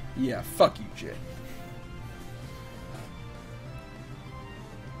 Yeah, fuck you, Jay.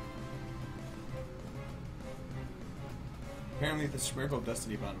 Apparently the Smeargle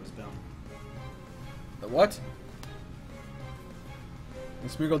Destiny Bond was dumb. The what? The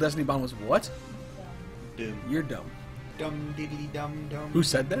Smeargle Destiny Bond was what? Dumb. You're dumb. Dumb diddly dumb dumb. Who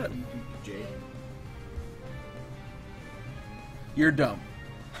said that? Jay. You're dumb.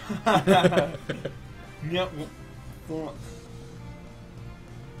 Yep.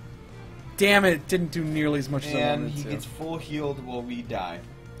 Damn it, it didn't do nearly as much as I And wanted he to. gets full healed while we die.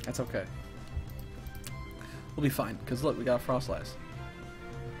 That's okay. We'll be fine, because look, we got a Frostlass.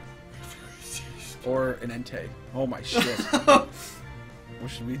 Or an Entei. Oh my shit. What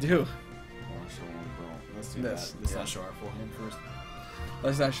should we do? Let's do This, that. Let's yeah. not show our full hand first.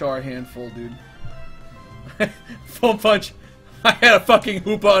 Let's not show our handful, dude. Full punch. I had a fucking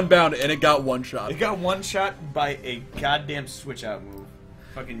Hoopa Unbound and it got one shot. It got one shot by a goddamn switch out move.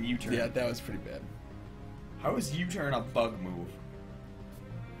 Fucking U-turn. Yeah, that was pretty bad. How is U-turn a bug move?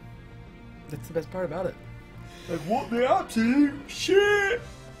 That's the best part about it. Like, what the up to? Shit!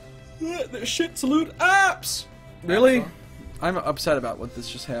 The shit salute apps! Really? I'm upset about what this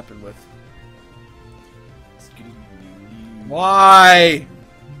just happened with. Why?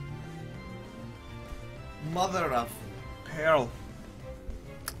 Mother of pearl.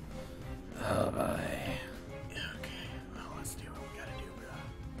 Oh my. Okay, well, let's do what we gotta do,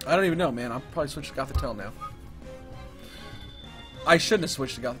 bro. I don't even know, man. I'll probably switch to Gothitelle now. I shouldn't have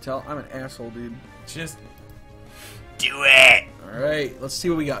switched to Gothitelle. I'm an asshole, dude. Just do it! Alright, let's see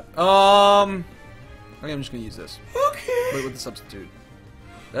what we got. I think I'm just gonna use this. Okay. Wait, with the substitute.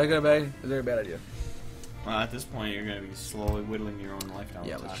 Is that a good bad? Is that a bad idea? At this point, you're gonna be slowly whittling your own life down.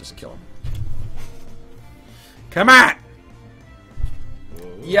 Yeah, with let's just toxic. kill him. Come on!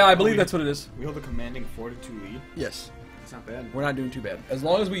 Whoa. Yeah, I believe that's what it is. We hold a commanding 4-2 lead. Yes. It's not bad. We're not doing too bad. As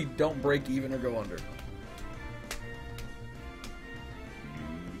long as we don't break even or go under.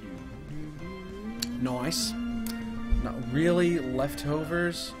 Nice. Not really.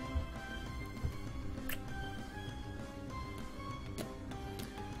 Leftovers.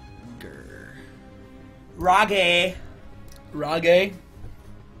 Grr. Rage. Rage.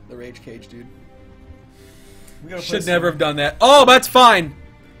 The Rage Cage, dude. We gotta Should play never some- have done that. Oh, that's fine.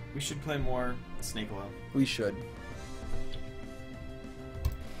 We should play more Snake Oil. We should.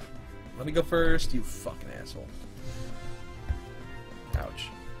 Let me go first, you fucking asshole. Ouch.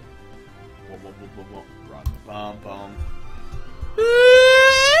 Whoa, whoa, whoa, whoa, whoa. Rock the bomb, bomb.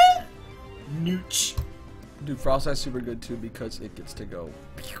 Nooch. Dude, Frostline's super good too because it gets to go.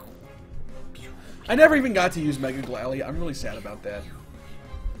 I never even got to use Mega Glalie. I'm really sad about that.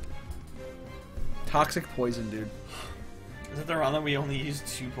 Toxic poison, dude. Is it the round that we only used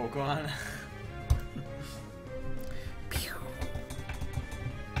 2 Pokemon?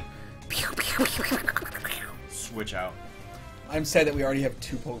 Switch out. I'm sad that we already have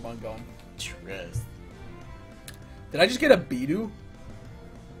 2 Pokemon gone. Trust. Did I just get a Bidoo?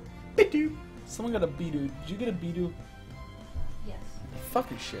 Bidoo. Someone got a Bidoo. Did you get a Bidoo? Yes.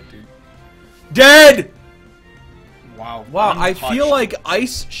 Fucking shit, dude. Dead! Wow. Wow, I Untouched. feel like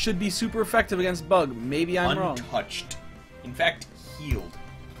Ice should be super effective against Bug. Maybe I'm wrong. Untouched. In fact, healed.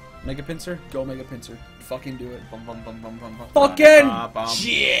 Mega Pinsir? Go Mega Pinsir. Fucking do it. Bum, bum, bum, bum, bum, bum. Fucking Bum, bum.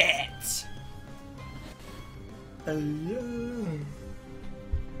 shit!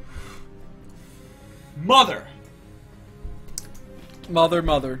 Mother.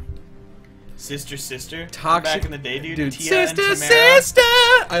 Mother. Sister, sister. Toxic. Back in the day, dude. Dude, Tia and sister, Tamara. sister!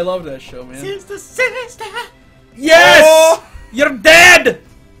 I love that show, man. Sister, sister. Yes! Oh! You're dead!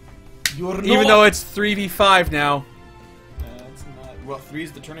 You're Even though it's 3v5 now. That's not. Well, 3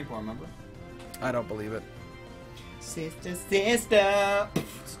 is the turning point, remember? I don't believe it. Sister, sister.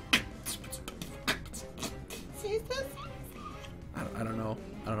 I don't know.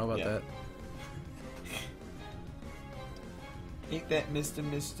 I don't know about Yeah. that. Ain't that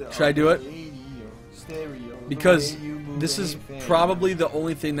Mr. Should I do it? Radio, stereo, the Because way you move this is ain't fair. probably the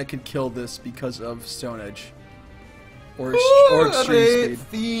only thing that could kill this because of Stone Edge. Or Ooh, Extreme red Speed.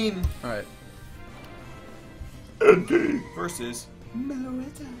 theme. Alright. Versus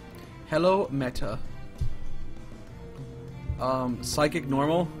Hello, Meta. Psychic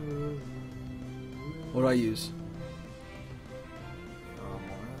Normal? What do I use?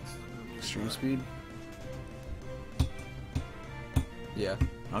 Extreme Speed? Yeah.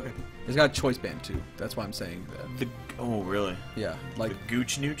 Okay. It's got a choice band too. That's why I'm saying that. Oh, really? Yeah, like, The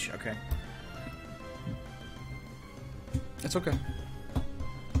Gooch Nooch? Okay. it's okay.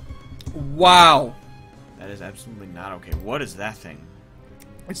 Wow! That is absolutely not okay. What is that thing?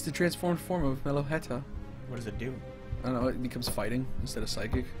 It's the transformed form of Melohetta. What does it do? I don't know, it becomes fighting instead of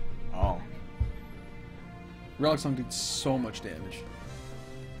psychic. Oh. Relic Song did so much damage.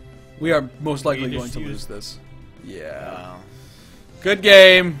 We are most likely We going to just lose used- this. Yeah. Good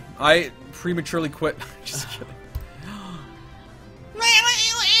game. I prematurely quit. Just kidding.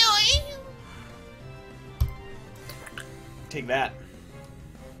 Take that.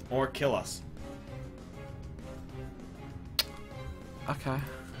 Or kill us. Okay.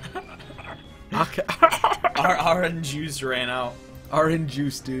 Okay. Our orange juice ran out. Orange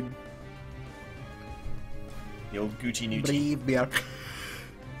juice, dude. The old Gucci Nucci. Brave bear.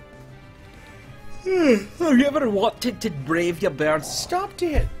 Have you ever wanted to brave your birds? Stopped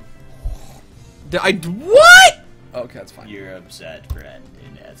it. What? Okay, that's fine. You're upset, friend,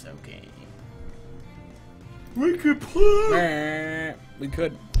 and that's okay. We could play. We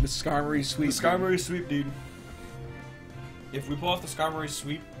could. The Skarmory sweep. The Skarmory sweep, dude. If we pull off the Skarmory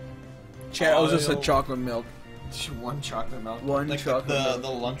sweep, Chat owes us a chocolate milk. one chocolate milk. One like chocolate milk. The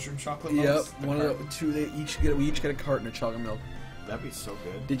lunchroom chocolate Yep. milk. One of the two. We each get a carton of chocolate milk. That'd be so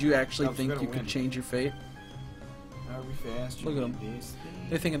good. Did you actually That was think gonna you win. could change your fate? That'd be fast. Look at 'em.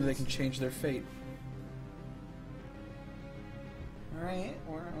 They're thinking that they can change their fate. Alright,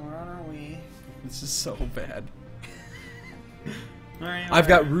 we're on our way. This is so bad. Alright, I've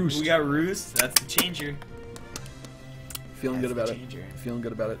got Roost. We got Roost. That's the changer. Feeling good That's about the it. changer. Feeling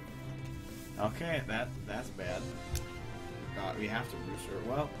good about it. Okay, that's bad. God, we have to Rooster.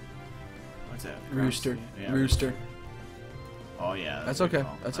 Well, what's that? Rooster. Yeah, Rooster. Oh yeah. That's a good okay.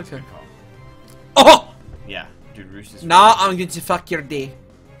 call. That's a okay. good call. Oh! Yeah, dude, Rooster's. Nah, I'm going to fuck your day.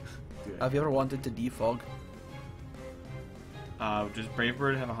 Good. Have you ever wanted to defog? Does Brave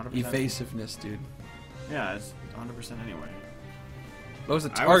Bird have 100%? Evasiveness, dude. Yeah, it's 100% anyway. What was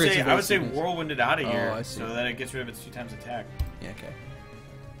the I target's would say evasiveness? whirlwind it out of Oh, here I see. so that it gets rid of its 2x attack. Yeah, okay.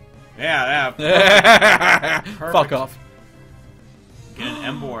 Yeah. Perfect. Fuck off. Get an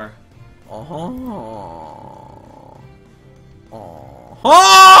Embor. Oh. Oh.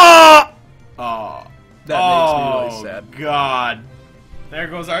 Oh. That makes me really sad. God. There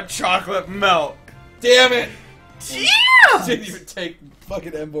goes our chocolate milk. Damn it! Yeah! Didn't even take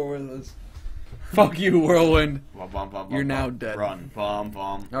fucking Embor with us. Fuck you, Whirlwind. Bum, bum, bum, You're bum, now bum. dead. Run. Bum,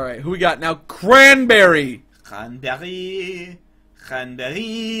 bum. Alright, who we got now? Cranberry! Cranberry.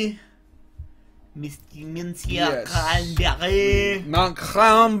 Cranberry. Misty Mincia Yes. Cranberry. Not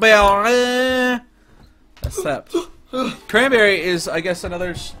Cranberry! Accept. Cranberry is, I guess,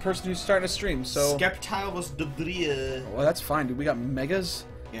 another person who's starting to stream, so... Skeptiles Debris. Well, that's fine, dude. We got Megas.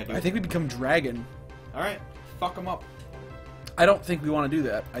 Yeah, dude. I think we become Dragon. Alright. Fuck them up. I don't think we want to do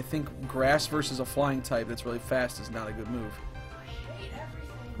that. I think Grass versus a flying type that's really fast is not a good move. I hate everything.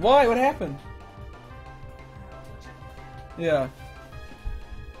 Why? What happened? Yeah.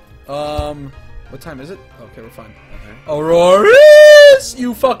 What time is it? Okay, we're fine. Okay. Auroras!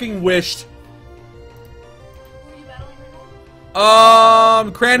 You fucking wished. Who are you battling right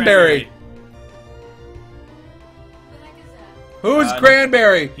now? Cranberry. Who the heck is that? Who's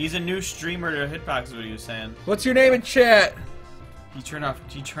Cranberry? He's a new streamer to Hitbox is what he was saying. What's your name in chat? He turned off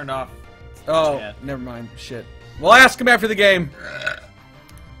Oh, chat. never mind. Shit. We'll ask him after the game.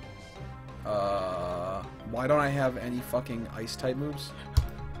 Why don't I have any fucking ice type moves?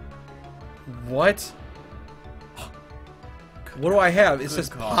 What? What do I have? It says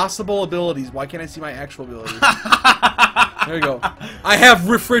call. possible abilities. Why can't I see my actual abilities? There you go. I have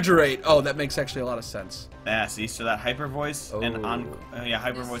refrigerate. Oh, that makes actually a lot of sense. Yeah, see, so that hyper voice and on Oh. yeah,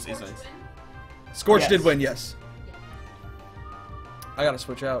 hyper Does voice is Scorch nice. win? Scorch Yes. did win, yes. I gotta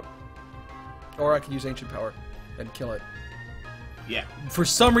switch out. Or I can use Ancient Power and kill it. Yeah, For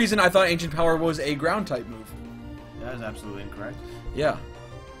some reason, I thought Ancient Power was a ground type move. that is absolutely incorrect. Yeah,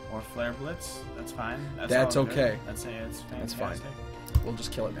 Or Flare Blitz, that's fine. That's all good. okay. That's it's That's fantastic. fine. We'll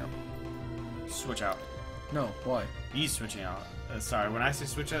just kill it now. Switch out. No, why? He's switching out. Sorry, when I say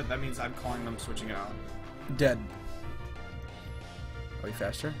switch out, that means I'm calling them switching it out. Dead. Are we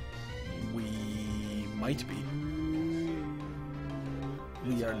faster? We might be.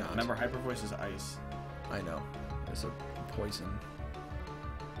 We are not. Remember, hyper voice is ice. I know. There's a poison.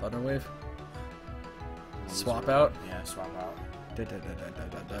 Thunder Wave? Swap out? Yeah, swap out. Da, da, da, da,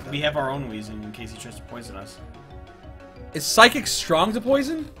 da, da, da. We have our own Weezing in case he tries to poison us. Is Psychic strong to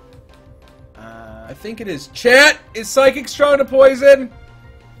poison? Uh, I think it is. Chat! Is Psychic strong to poison?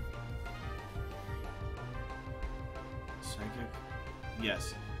 Psychic.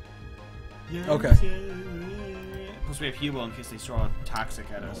 Yes. Okay. Plus we have Hugo in case they throw a toxic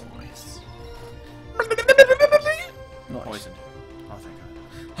at us. Nice. Poisoned. Oh, thank God.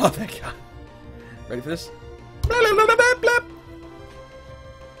 Oh, thank God. Ready for this?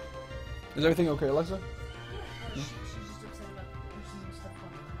 Is everything okay, Alexa? She's just upset about pushing stuff on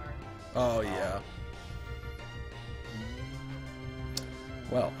the card. Oh, yeah.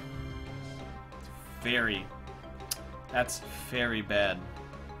 Well, Very, That's very bad.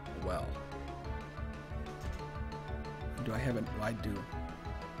 Well. Do I have it? I do.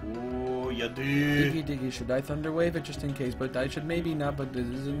 Oh, you do. Diggy diggy, should I Thunder Wave it just in case? But I should maybe not, but this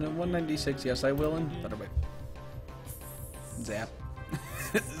is in 196. Yes, I will, and Thunder Wave. Zap.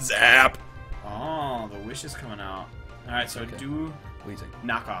 Zap! Oh, the wish is coming out. Alright, so Okay. do Wheezing.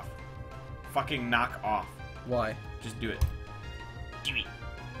 knock off. Fucking knock off. Why? Just do it. Do it.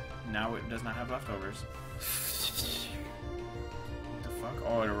 Now it does not have leftovers. What the fuck?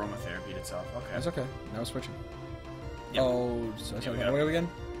 Oh, it aromatherapy itself. Okay. That's okay. Now switching. Yep. Oh, so Here we Thunder go. Wave again?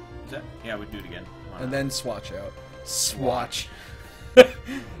 Is that? Yeah, we do it again. Why And not? then swatch out. Swatch.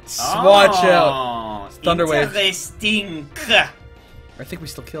 Swatch out. Thunder Wave. Interesting. I think we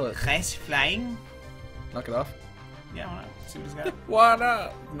still kill it. Nice flying. Knock it off. Yeah, why not? See what he's got. Why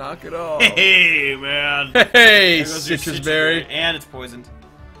not? Knock it off. Hey, man. Hey, There goes your citrus berry. And it's poisoned.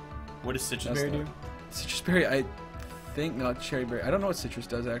 What does citrus That's berry not- do? Citrus berry, I think not cherry berry. I don't know what citrus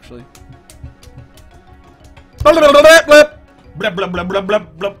does actually. Blub, blub, blub, blub,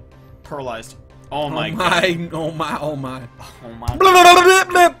 blub, blub. Paralyzed. Oh my god. Oh my! Oh my! Oh my.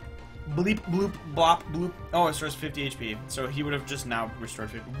 Bleep, bloop, blop, bloop. Oh, it restores 50 HP. So he would have just now restored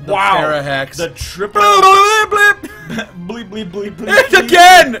 50. The Wow. Parahex. The triple. Bleep, bleep, bleep, bleep.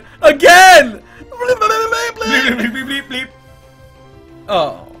 Again! Again! Bleep, bleep, bleep, bleep.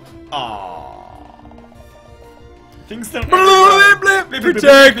 Oh. Aww. Things don't.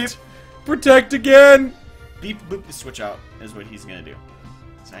 Protect! Protect again! Beep, boop, the switch out is what he's gonna do.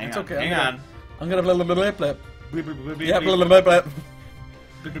 So hang It's on, okay, hang I'm on. I'm gonna blip blip blip blip. Bleep, bleep, bleep, bleep, Yeah, bleep, blip blip blip.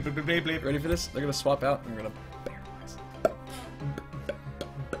 bleep, bleep, bleep, bleep, bleep. Ready for this? They're gonna swap out. I'm gonna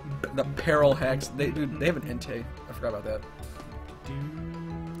the peril hacks. Dude, they have an Entei. I forgot about that.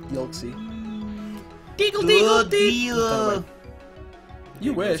 Yolksy. Deagle, deagle, Thunderwave.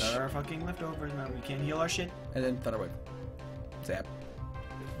 You wish. Our fucking leftovers now. We can't heal our shit. And then Thunderwave. Zap.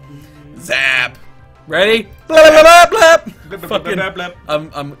 Zap. Ready? Blip blip blip Blip, blip, Fucking. blip,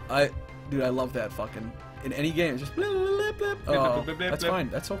 blip, Dude, I love that fucking. In any game, it's just blip blip blip. Blip, Oh, blip, blip, blip, that's blip. fine.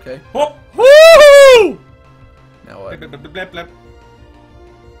 That's okay. Hop. Woo! Now what? Blip, blip, blip, blip, blip.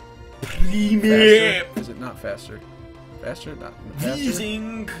 Faster? Is it not faster? Faster? Not faster?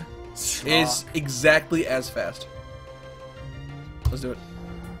 Freezing. Is exactly as fast. Let's do it.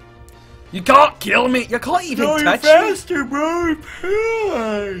 You can't kill me. You can't even touch me. faster, bro.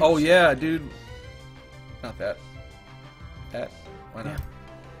 Please. Oh yeah, dude. Not that. That. Why not?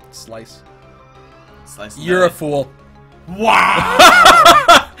 Slice. Slice. You're a fool. Wow.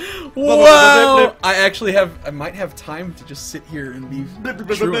 Wow. I actually have. I might have time to just sit here and be. Blip, blip,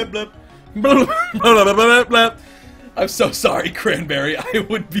 blip, blip, blip. Blip, blip, blip, blip. I'm so sorry, Cranberry. I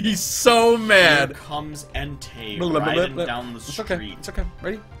would be so Here mad. comes Entei Blip, blip, blip, riding blip. down the It's street. okay. It's okay.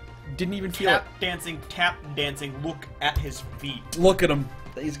 Ready? Didn't even feel it. Tap dancing. Look at his feet. Look at him.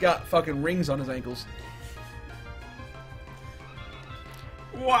 He's got fucking rings on his ankles.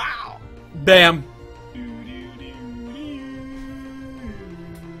 Wow. Bam.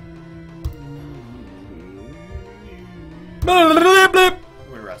 Blip, blip.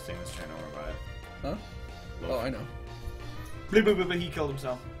 We're resting this turn, don't worry about it. Huh? Oh, I know. Blip, blip, blip, blip, he killed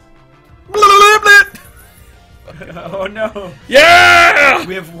himself. Blip, blip, blip. Oh no. Yeah!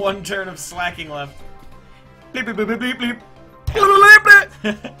 We have one turn of slacking left. Bleep, bleep, bleep, bleep, bleep. Blip, blip,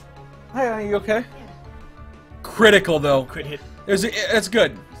 blip. Hi, are you okay? Yeah. Critical though. Quit hit. It's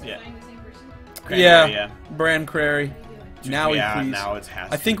good. Yeah. Find the same person? Yeah. Yeah. Brand Crary. How you doing? Now Yeah, he please. now it's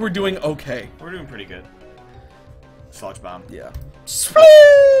has I think we're doing okay. we're doing pretty good. Sludge bomb. Yeah. Spluge.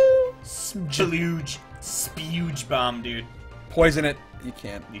 Spewge bomb, dude. Poison it. You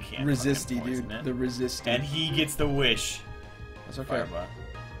can't. You can't Resisty, fucking poison dude. it. The resisty. And he gets the wish. That's okay. Fireball.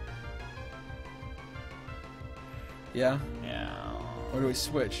 Yeah. Yeah. Or do we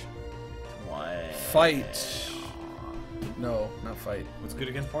switch? What? Fight. No, not fight. What's good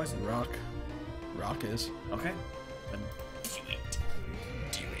against poison? Rock. Rock is. Okay. Then do it.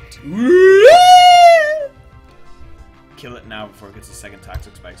 Do it. Kill it now before it gets the second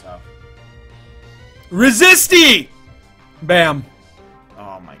toxic spikes off. Resisty! Bam.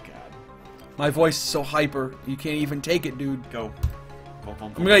 Oh my god. My voice is so hyper. You can't even take it, dude. Go. Go, go, go.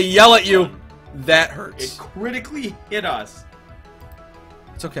 I'm gonna yell at you. Run. That It hurts. critically hit us.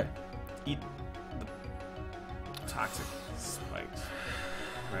 It's okay. Eat the toxic spikes.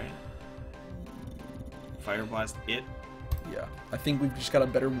 Right? Fire blast it. Yeah. I think we've just got a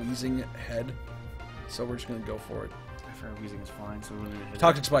better wheezing head. So we're just gonna go for it. I fire wheezing is flying, so we're gonna hit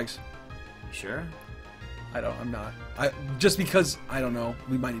Toxic spikes. it. You sure? I'm not. Just because, I don't know,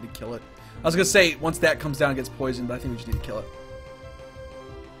 we might need to kill it. I was gonna say, once that comes down and gets poisoned, but I think we just need to kill it.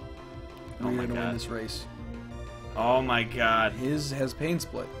 Oh We're my gonna win God. this race. Oh my god. His has pain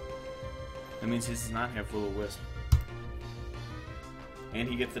split. That means his does not have full of wisp. And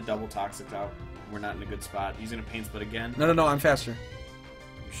he gets the double toxic out. We're not in a good spot. He's gonna pain split again. No, I'm faster.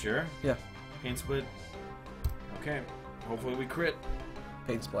 You sure? Yeah. Pain split. Okay. Hopefully we crit.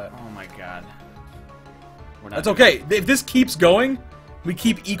 Pain splat. Oh my god. We're not That's okay. If this keeps going, we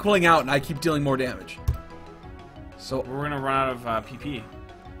keep equaling out and I keep dealing more damage. So we're gonna run out of PP.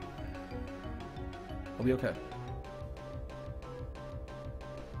 I'll be okay.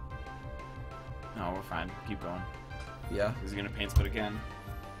 No, we're fine. Keep going. Yeah. He's gonna pain split again.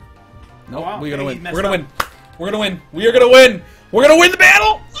 No, Oh, wow. we're gonna Hey, win. he We're messed gonna up. win. We're gonna win. We are gonna win. We're gonna win the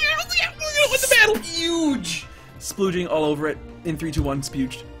battle. We're gonna win the battle. Huge. Splooging all over it. In 3, 2, 1.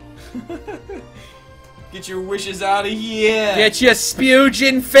 Spooged. Get your wishes out of here. Get your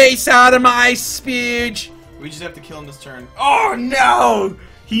spooging face out of my spooge. We just have to kill him this turn. Oh no!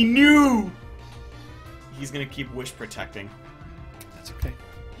 He knew. He's gonna keep wish protecting. That's okay.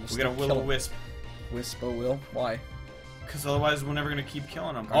 We gotta will a wisp. Wisp a will. Why? Because otherwise we're never gonna keep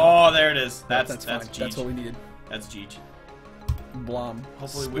killing him. Oh, there it is. That's fine. Jeej. That's what we needed. That's Jeej. Blom.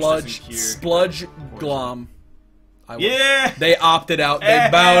 Hopefully wish doesn't cure. Spludge. Glom. Yeah! They opted out. They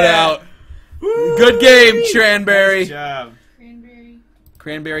bowed out. Woo! Good game, Cranberry. Nice job.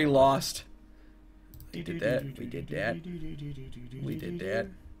 Cranberry lost. We did that. We did that. We did that.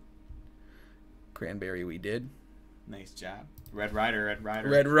 Cranberry, we did. Nice job. Red Rider, Red Rider.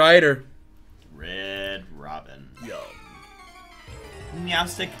 Red Rider. Red Robin. Yo.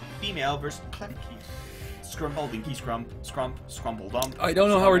 Meowstick female versus Clefkey. Scrumble, Dinky Scrump, Scrump, Scrumble Dump. I don't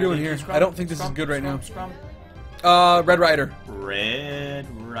know how we're doing here. Scrump, I don't think this is Scrump, good right now. Scrump. Red Rider. Red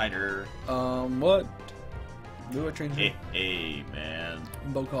Rider. What? Do I change it? Hey, man.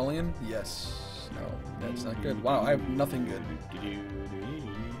 Bocalian? Yes. No, that's not good. Wow, I have nothing good.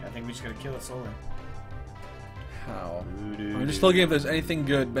 I think we just gotta kill it slowly. How? I'm just looking if there's anything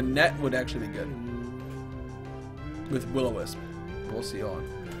good, but Net would actually be good. With Will-O-Wisp. We'll see on.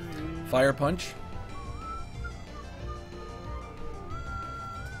 Fire Punch.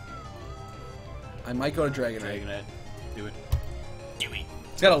 I might go to Dragonite. Dragonite. Do it. Do it.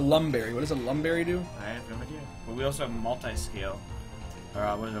 It's got a Lumberry. What does a Lumberry do? I have no idea. But we also have multi-scale. Or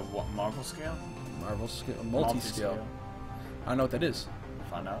what is it? Marvel scale? Marvel scale. Multi-scale. I don't know what that is. We'll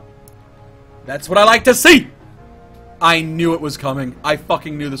find out. That's what I like to see! I knew it was coming. I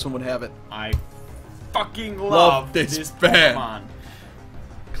fucking knew this one would have it. I fucking love this band. Come on.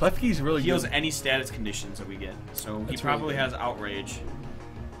 Klefki's really Heals good. any status conditions that we get. So he That's probably really has Outrage.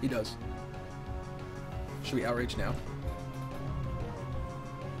 He does. Should we Outrage now?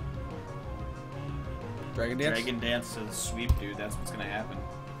 Dragon Dance? Dragon Dance to the sweep, dude. That's what's gonna happen.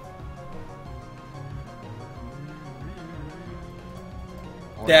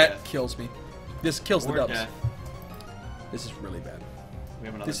 Or That death. kills me. This kills the Or dubs. death. This is really bad. We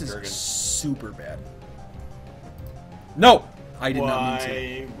have another This is Gurgan. super bad. No! I did not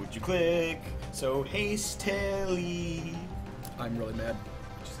mean Why would you click so hastily? to. I'm really mad.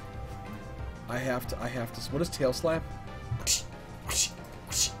 I have to. What is Tail Slap? That's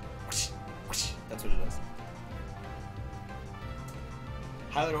what it is.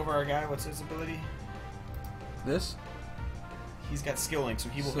 Highlight over our guy. What's his ability? This? He's got skill link, so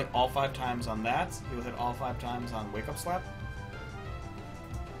he will hit all 5 times on that. He will hit all 5 times on Wake Up Slap.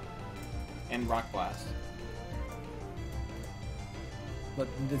 And Rock Blast. But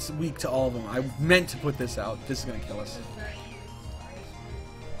it's weak to all of them. I meant to put this out. This is gonna kill us.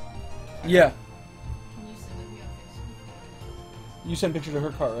 Yeah. You sent pictures of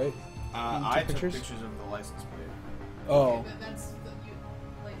her car, right? I took pictures? pictures of the license plate. Oh. But that's the,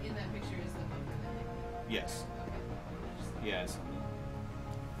 like in that picture is the number that Yes. okay. Yes.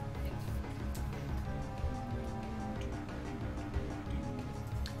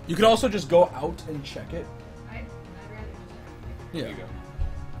 You could also just go out and check it. I'd rather do that. Yeah. There you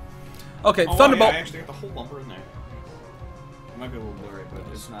go. Okay, Oh, Thunderbolt. Yeah, I actually got the whole bumper in there. It might be a little blurry, but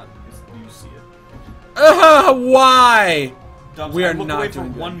it's not. You see it. Why? Dubs, We I are look not away for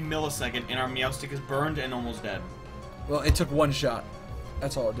doing good. 1 millisecond, and our Meowstick is burned and almost dead. Well, it took one shot.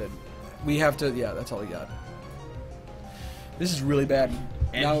 That's all it did. We have to. Yeah, that's all we got. This is really bad.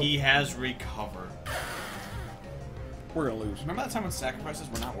 And now, he has recovered. we're gonna lose. Remember that time when sacrifices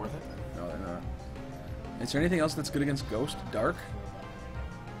were not worth it? No, they're not. Is there anything else that's good against Ghost? Dark?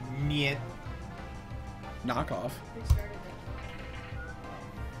 Niet. Knockoff. They started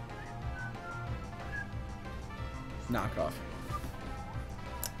Knockoff.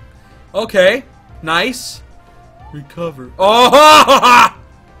 Okay. Nice. Recover. Oh!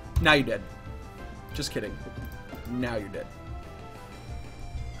 Now you're dead. Just kidding. Now you're dead.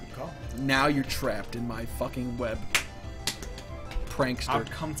 Good call. now you're trapped in my fucking web. Prankster. Out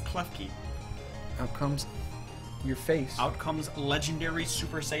comes Klefki. Out comes your face. Out comes legendary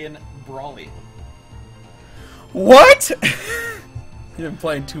Super Saiyan Brawly. What? You've been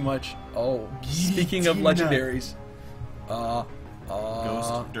playing too much. Oh, speaking of legendaries.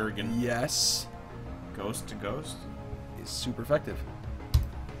 Ghost Durgan. Yes. Ghost to Ghost. Is super effective.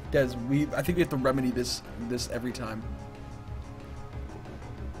 Des, I think we have to remedy this every time.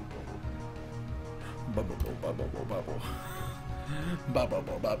 Bubble, bubble, bubble, bubble. Bubble,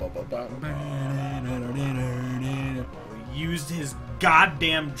 bubble, bubble, bubble. He used his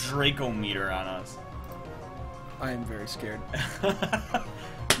goddamn Draco meter on us. I am very scared.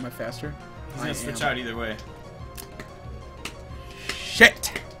 Am I faster? He's gonna switch out either way.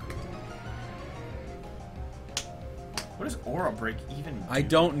 Shit! What does Aura Break even do? I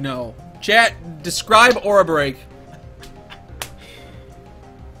don't know. Chat, describe Aura Break.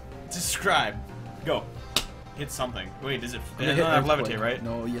 Describe. Go. Hit something. Wait, does it? It Hit doesn't have earthquake. levitate, right?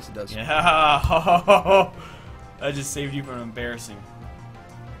 No, yes it does. Yeah. I just saved you from embarrassing.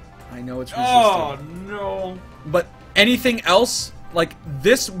 I know it's resistant. Oh no. But anything else, like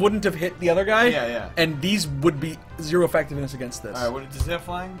this wouldn't have hit the other guy. Yeah, yeah. And these would be 0 effectiveness against this. Alright, does it have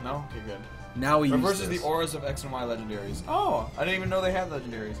flying? No? Okay, good. Now we use versus this. the auras of X and Y legendaries. Oh, I didn't even know they had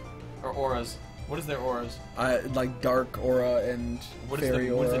legendaries. Or auras. What is their auras? Like Dark Aura and Fairy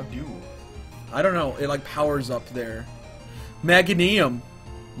Aura. What does it do? I don't know. It like powers up there. Magnesium.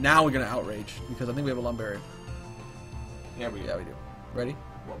 Now we're gonna outrage because I think we have a Lumberry. Yeah, we do. Yeah, we do. Ready?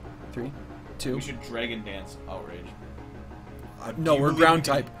 Well, 3, 2. we should Dragon Dance Outrage. No, we're ground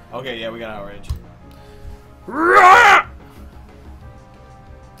type. Okay, yeah, we got Outrage.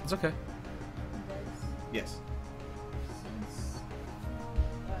 It's okay. Yes. Since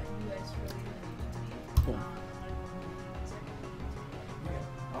you guys really need Cool.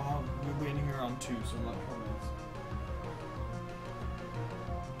 We're waiting here on 2, so not 4 minutes.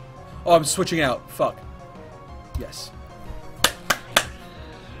 Oh, I'm switching out. Fuck. Yes.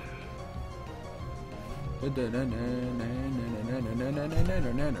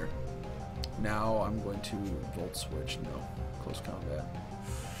 Now I'm going to Volt Switch. No. Close combat.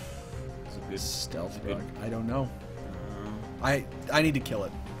 It's a good Stealth it's a good- Rock. I don't know. I need to kill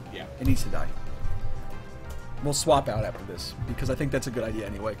it. Yeah. It needs to die. We'll swap out after this, because I think that's a good idea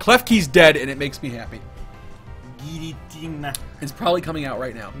anyway. Klefki's dead, and it makes me happy. Giritina. It's probably coming out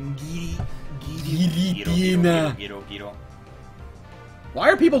right now. Giritina. Why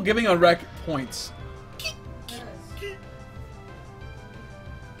are people giving on rec points?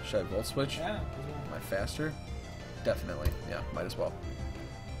 Should I Volt Switch? Yeah. Am I faster? Definitely. Yeah, might as well.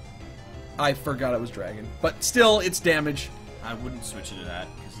 I forgot it was Dragon. But still, it's damage. I wouldn't switch it to that,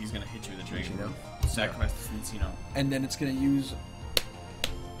 because he's going to hit you with a Dragon. Michino. Sacrifice the Michino. And then it's going to use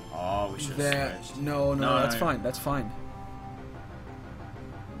Oh, we should have that. switched. No, No, that's no. fine. That's fine.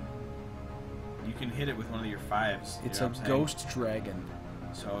 You can hit it with one of your 5s. you It's know a what I'm saying? Ghost Dragon.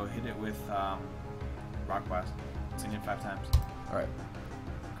 So hit it with Rock Blast. It's going to hit 5 times. Alright.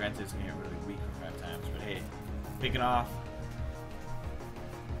 Granted, it's going to get really weak for 5 times, but hey, picking off.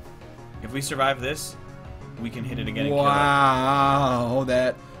 If we survive this, we can hit it again and Wow.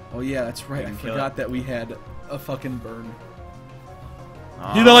 That. Oh, yeah, that's right. I can kill forgot it. that we had a fucking burn.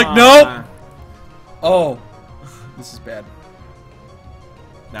 kill it. You're like, nope! Oh. This is bad.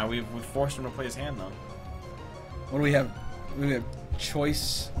 Now we've forced him to play his hand, though. What do we have? We have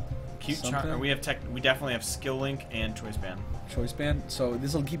Choice. Cute Something? charm. We definitely have Skill Link and Choice Band. Choice Band. So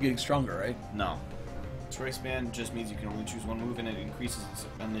this will keep getting stronger, right? No. Choice Band just means you can only choose one move and it increases its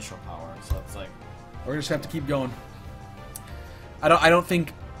initial power. So it's like We're just have to keep going. I don't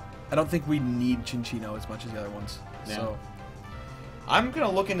think we need Chinchino as much as the other ones. Yeah. So I'm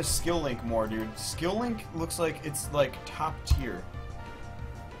gonna look into Skill Link more, dude. Skill Link looks like it's like top tier.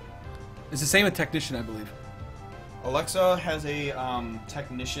 it's the same with Technician, I believe. Alexa has a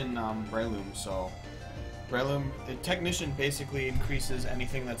Technician Breloom, so Technician basically increases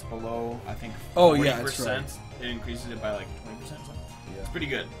anything that's below, I think, 40%. Oh, yeah, that's right. It increases it by like 20% or something. Yeah. It's pretty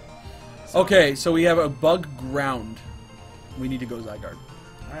good. So, Okay, so we have a Bug Ground. We need to go Zygarde.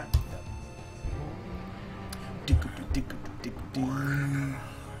 Alright.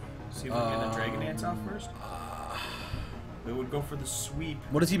 See if we can get the Dragon Dance off first. We would go for the sweep.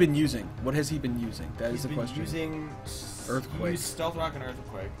 What has he been using? What has he been using? That is He's the been question. using Earthquake. He used Stealth Rock and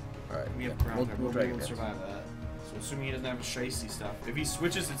Earthquake. Alright, We have yeah. ground We'll type, we'll but Dragon we will Dance. survive that. So assuming he doesn't have a Shicey stuff. If he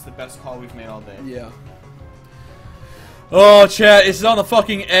switches, it's the best call we've made all day. Yeah. Oh, chat, it's on the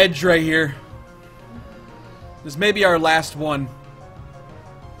fucking edge right here. This may be our last one.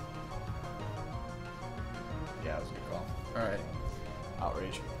 Yeah, that was a good call. Alright.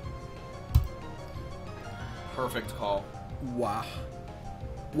 Outrage. perfect call. Wah.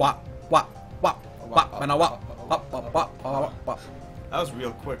 Wah. Wah. Wah. Wah. Wah. Wah. Wah. Wah. Wah. Wah. That was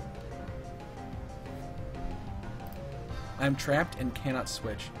real quick. I am trapped and cannot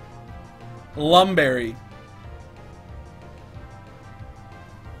switch. Lumberry.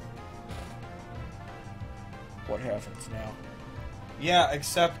 What happens now? Yeah,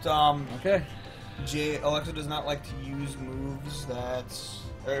 except Okay. Alexa does not like to use moves that,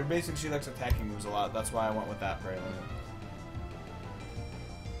 or basically she likes attacking moves a lot. That's why I went with that Braylon.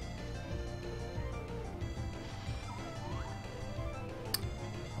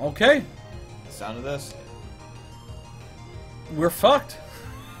 Okay. Sound of this. We're fucked.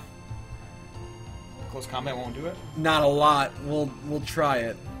 Close combat won't do it. Not a lot. We'll try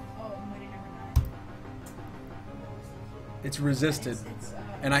it. Oh, mighty number 9. It's resisted,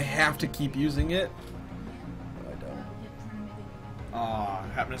 and I have to keep using it. But I don't.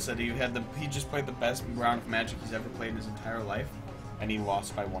 Happened said he just played the best round of Magic he's ever played in his entire life, and he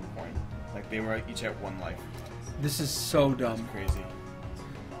lost by 1 point. Like they were each at 1 life. This is so dumb. That's crazy.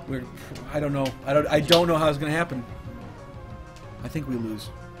 I don't know. I don't know how it's gonna happen. I think we lose.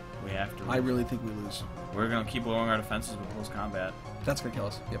 We have to. I really think we lose. We're gonna keep lowering our defenses with close combat. That's gonna kill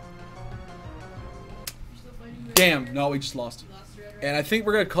us. Yep. Damn. No, we just lost. And I think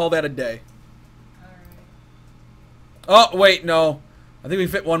we're gonna call that a day. Oh wait, no. I think we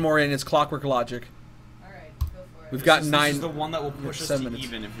fit one more in. It's Clockwork Logic. Alright, go for it. We've got This 9. is the one that will push us 7 to minutes.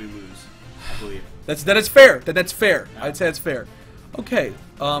 even if we lose. I believe. That's fair. That's fair. Yeah. I'd say that's fair. Okay.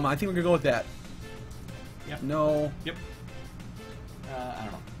 I think we're gonna go with that. Yep. No. Yep. I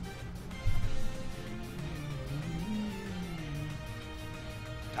don't know.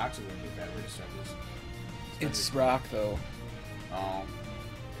 Toxic would be a bad way to start this. It's rock though. Oh.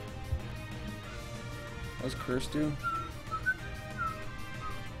 What does Curse do?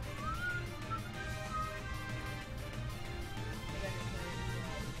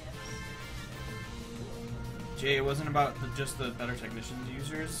 Jay, it wasn't about just the better technicians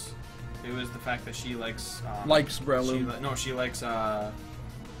users. It was the fact that she likes. Likes Breloom. No, she likes. No.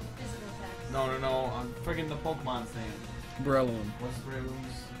 I'm friggin' the Pokemon thing. Breloom. What's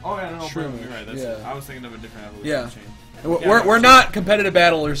Breloom's? Oh yeah, no, Shroomish, Breloom. You're right. That's yeah. I was thinking of a different evolution Yeah. chain. We're not competitive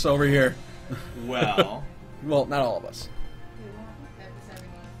battlers over here. Well. Well, not all of us.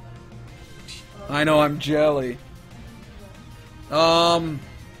 I know I'm jelly. You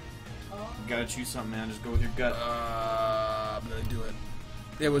gotta choose something, man. Just go with your gut. I'm gonna do it.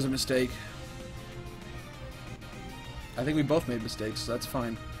 It was a mistake. I think we both made mistakes, so that's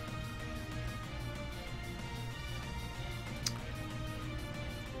fine.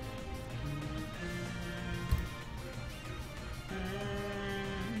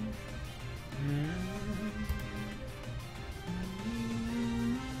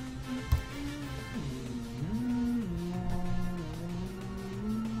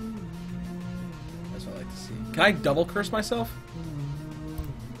 That's what I like to see. Can I double curse myself?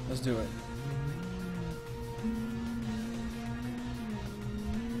 Let's do it.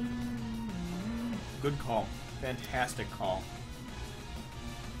 Good call. Fantastic call.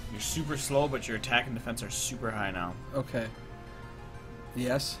 You're super slow, but your attack and defense are super high now. Okay.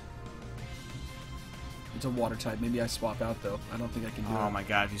 Yes. It's a water type. Maybe I swap out though. I don't think I can do it. Oh my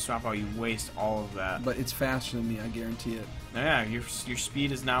god, if you swap out, you waste all of that. But it's faster than me, I guarantee it. Yeah, your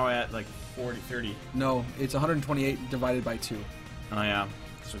speed is now at like 30. No, it's 128 divided by 2. Oh yeah,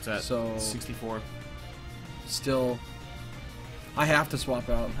 so it's at So- 64. Still, I have to swap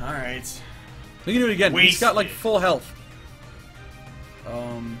out. Alright. We can do it again. He's got like Wasted. full health. So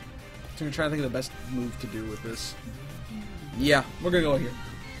I'm trying to think of the best move to do with this. Yeah, we're gonna go here.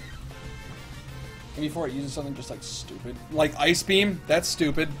 And before it uses something just like stupid, like Ice Beam, that's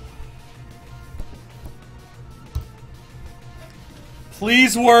stupid.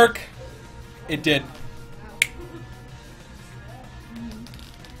 Please work. It did.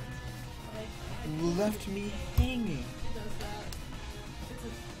 Left me hanging. It does that. It's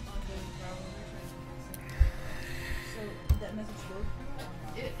an ongoing problem. So, did that message go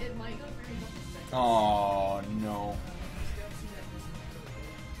through? It might go through in a couple seconds. Oh no.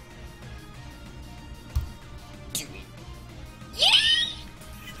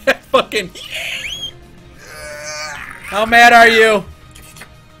 Fucking. How mad are you?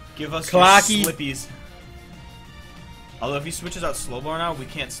 Give us Clocky. your slippies. Although if he switches out Slowbro now, we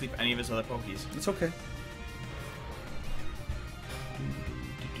can't sleep any of his other Pokies. It's okay.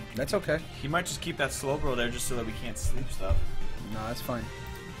 That's okay. He might just keep that Slowbro there just so that we can't sleep stuff. No, that's fine.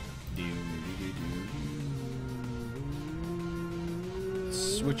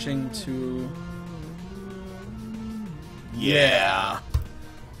 Switching to. Yeah.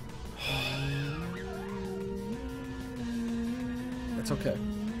 It's okay.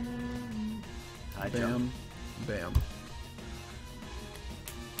 High Bam. jump. Bam.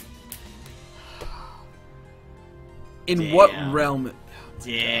 In Damn. what realm?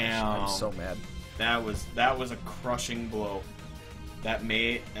 Damn. Gosh, I'm so mad. That was a crushing blow. That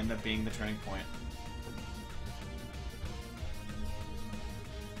may end up being the turning point.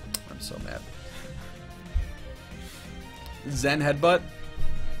 I'm so mad. Zen headbutt.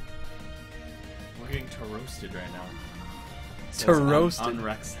 We're getting roasted right now. Roasted.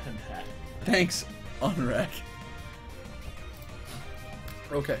 Unrex said that. Thanks, Unrek.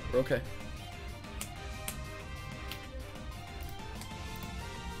 Okay, we're okay.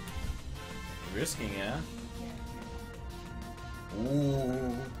 Risking it, huh?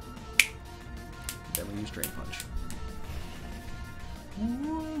 Ooh. Then we use Drain Punch.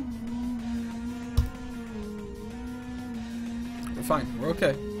 We're fine. We're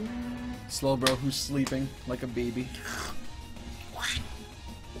okay. Slow bro who's sleeping like a baby.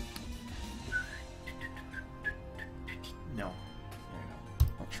 No. There you go.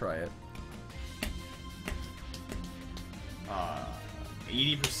 I'll try it.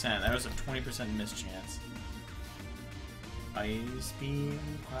 80%. That was a 20% miss chance. Ice beam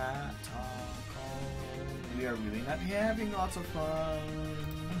protocol. We are really not having lots of fun.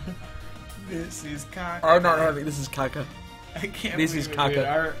 This is caca. I'm not having. This is caca. I can't This believe is it, caca.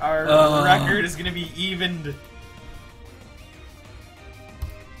 dude. Our record is gonna be evened.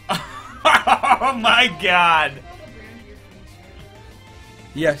 Oh my god!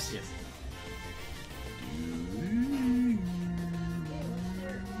 Yes. Yes.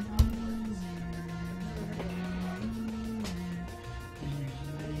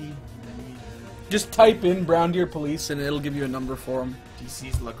 Just type in Brown Deer Police and it'll give you a number for them.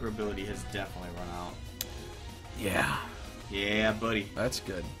 DC's lukr ability has definitely run out. Yeah. Yeah, buddy. That's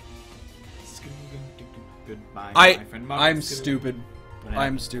good. Goodbye, my friend. I'm stupid.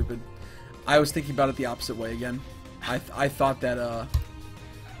 I'm stupid. I was thinking about it the opposite way again. I thought that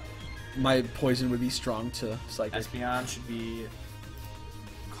my poison would be strong to psychic. Espeon should be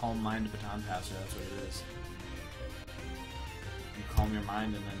calm mind baton passer. That's what it is. You calm your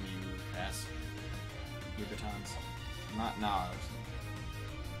mind and then you pass your batons. Not now.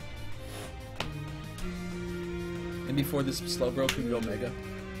 And before this slow bro can go mega.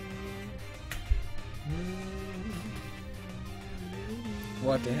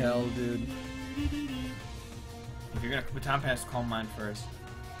 What the hell, dude? If you're gonna baton pass, calm mind first.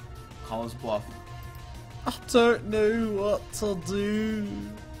 Call his bluff. I don't know what to do.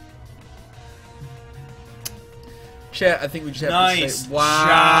 Chat, I think we just have to Nice say, wow.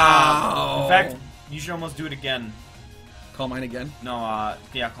 job. In fact, you should almost do it again. Call mine again? No,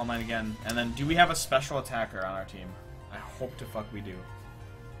 yeah, call mine again. And then, do we have a special attacker on our team? I hope to fuck we do.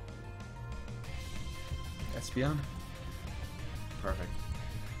 Espeon. Perfect.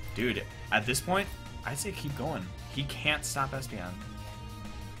 Dude, at this point, I'd say keep going. He can't stop Espeon.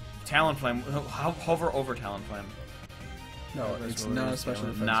 Talonflame, hover over Talonflame. No, it's not a special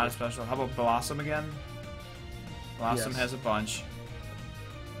defense. Not a special. How about Blossom again? Blossom Yes. has a bunch.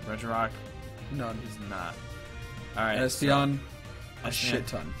 Regirock None. is not. Alright. Espeon, so, a shit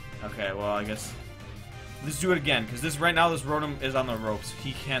ton. Okay, well, I guess. Let's do it again, because this right now, this Rotom is on the ropes.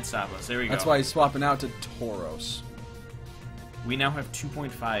 He can't stop us. There we go. That's why he's swapping out to Tauros. We now have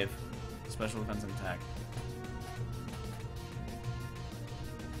 2.5 special defense and attack.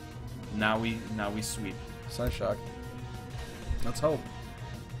 Now we sweep. Side shock. Let's hope.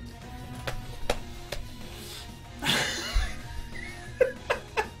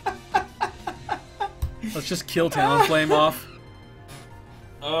 Let's just kill Talonflame off.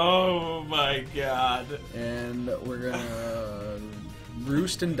 Oh my god. And we're gonna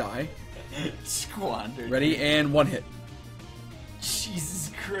roost and die. Squandered. Ready? And one hit.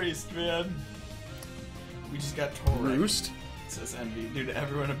 Jesus Christ, man. We just got told. Roost. Says Envy. Dude,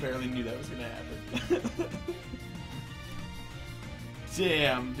 everyone apparently knew that was gonna happen.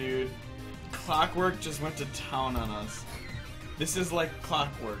 Damn, dude. Clockwork just went to town on us. This is like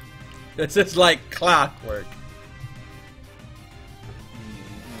clockwork. This is like clockwork.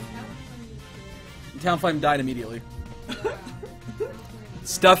 Talonflame died immediately.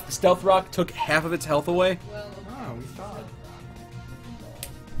 Stealth Rock took half of its health away. Oh, we thought.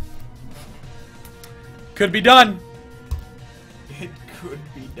 Could be done. It could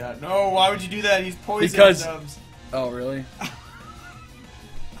be done. No, why would you do that? He's poisoned. Because- Dubs. Oh, really?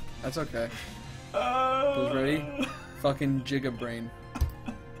 That's okay. Who's ready? Fucking Giga Brain.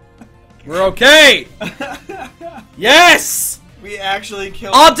 We're okay! Yes! We actually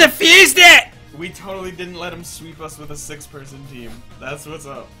killed. I'll defuse it! We totally didn't let him sweep us with a 6-person team. That's what's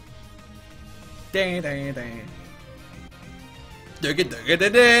up. Dang, dang, dang. You're gonna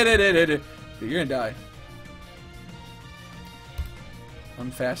die.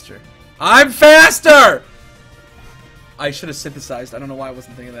 I'm faster. I'm faster! I should have synthesized. I don't know why I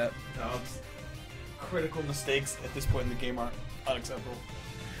wasn't thinking that. Critical mistakes at this point in the game are unacceptable.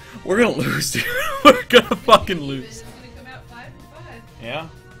 We're gonna lose, dude. We're gonna fucking lose. It's gonna come out 5 for 5. Yeah?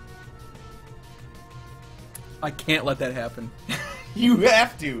 I can't let that happen. You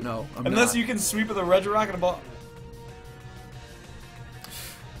have to. No, I'm Unless not. you can sweep with a red rock and a ball.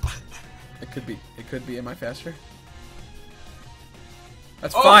 It could be. It could be. Am I faster?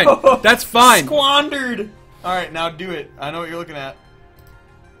 That's fine. That's fine. Squandered! Alright, now do it. I know what you're looking at.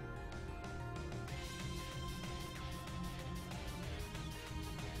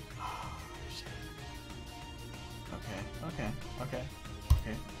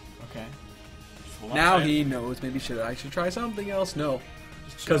 Okay. Now he knows. Maybe I should try something else. No,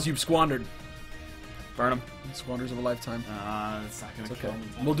 because you've squandered. Burn him. Squanders of a lifetime. It's not gonna It's kill okay. me.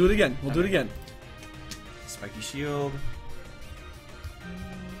 We'll do it again. We'll do it again. Spiky shield.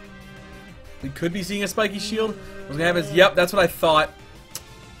 We could be seeing a spiky shield. What's gonna happen is, yep, that's what I thought.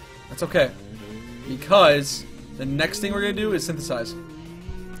 That's okay. Because the next thing we're gonna do is synthesize.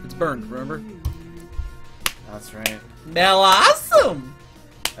 It's burned, remember? That's right. Awesome!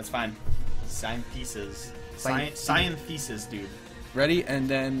 That's fine. Sign pieces. Sign- Science thesis, dude. Ready? And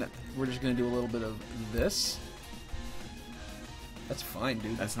then we're just gonna do a little bit of this. That's fine,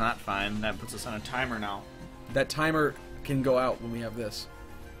 dude. That's not fine. That puts us on a timer now. That timer can go out when we have this.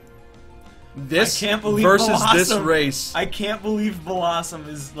 This I can't believe versus Blossom. this race. I can't believe Blossom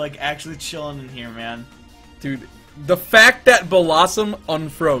is like actually chilling in here, man. Dude, the fact that Blossom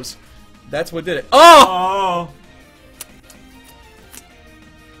unfroze. That's what did it. Oh!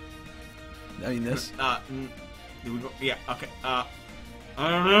 Oh. I mean this. Do we go? Yeah. Okay. I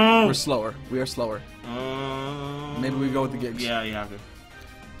don't know. We're slower. We are slower. Maybe we go with the gigs. Yeah. Yeah. Good.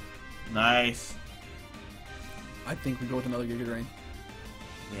 Nice. I think we go with another Giga Drain.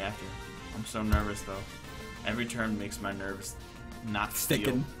 We have to. I'm so nervous though. Every turn makes my nerves not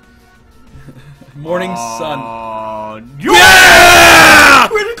Sticking. Morning sun. Oh, Yeah!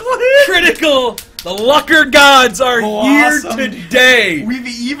 critical hit! Critical! The Lukr gods are Blossom. here today! We've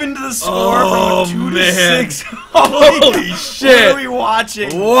evened the score Oh, from a 2 man. to 6. Holy shit! What are we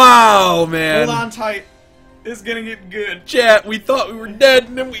watching? Wow, man. Hold on tight. It's gonna get good. Chat, we thought we were dead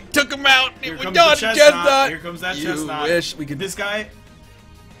and then we took him out Here and we comes got the a chestnut. chestnut. Here comes that You chestnut. wish we could. This guy.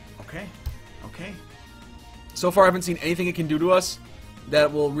 Okay. Okay. So far, I haven't seen anything it can do to us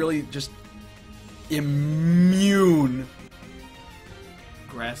that will really just immune.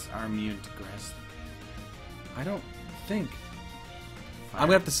 Grass are immune to grass. I don't think. Fire. I'm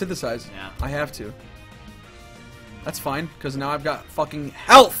gonna have to synthesize. Yeah. I have to. That's fine, because now I've got fucking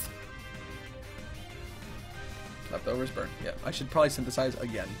health! Leftovers burn. Yeah, I should probably synthesize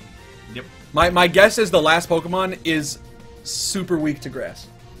again. Yep. My guess is the last Pokemon is super weak to grass.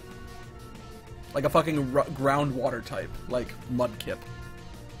 Like a fucking groundwater type, like Mudkip.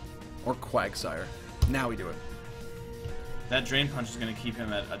 Or Quagsire. Now we do it. That Drain Punch is going to keep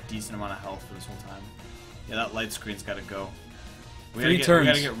him at a decent amount of health for this whole time. Yeah, that light screen's got to go. Three turns.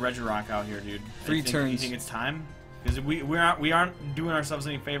 We gotta get Regirock out here, dude. You turns. think it's time? Because we aren't doing ourselves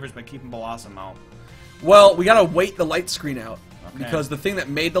any favors by keeping Blossom out. Well, we gotta wait the light screen out. Okay. Because the thing that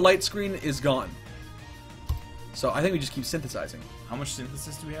made the light screen is gone. So I think we just keep synthesizing. How much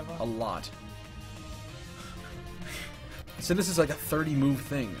synthesis do we have left? A lot. Synthesis is like a 30 move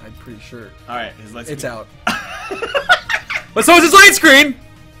thing, I'm pretty sure. Alright, his light screen. It's out. But so is his light screen!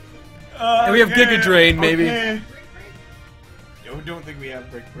 And we have Giga Drain, maybe. Okay. I don't think we have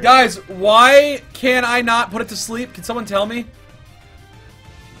Brick Break. Guys, why can I not put it to sleep? Can someone tell me?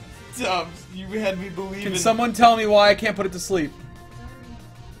 You had me believe Can in someone tell me why I can't put it to sleep?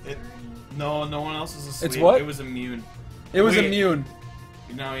 it. No, no one else is asleep. It's what? It was immune. It was Wait. immune.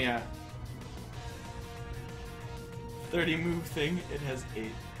 No, yeah. 30 move thing, it has 8.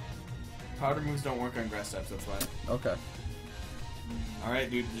 Powder moves don't work on grass types, that's why. Okay. Alright,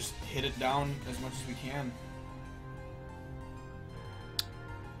 dude, just hit it down as much as we can.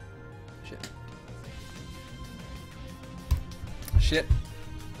 Shit. Shit.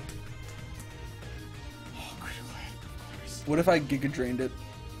 Oh, critical hit, of course. What if I Giga Drained it?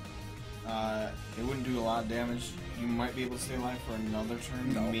 It wouldn't do a lot of damage. You might be able to stay alive for another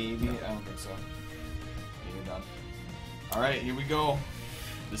turn, No. maybe. No. I don't think so. Yeah, you're done. Alright, here we go.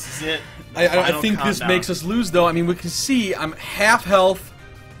 This is it. I think this makes us lose, though. I mean, we can see I'm half health.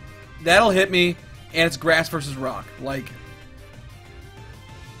 That'll hit me, and it's grass versus rock. Like,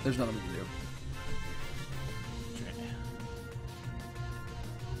 there's nothing we can do.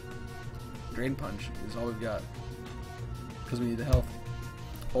 Drain Punch is all we've got. because we need the health.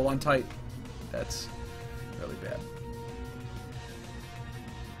 Hold on tight. That's really bad.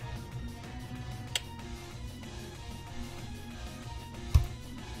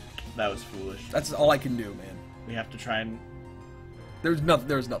 That was foolish. That's all I can do, man. We have to try and... There's nothing.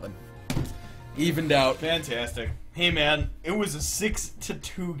 There's nothing. Evened out. Fantastic. Hey, man, it was a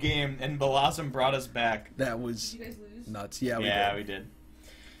 6-2 game, and Balazim brought us back. That was Did you guys lose? nuts. Yeah, We did.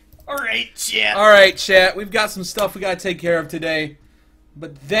 All right, chat. All right, chat. We've got some stuff we got to take care of today.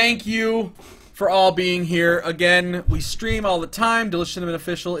 But thank you for all being here. Again, we stream all the time. Delicious Cinnamon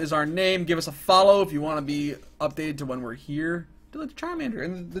Official is our name. Give us a follow if you want to be updated to when we're here. Do like the Charmander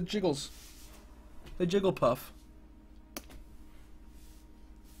and the Jiggles. The Jigglepuff.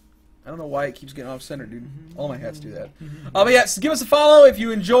 I don't know why it keeps getting off center, dude. All my hats do that. But yeah, so give us a follow if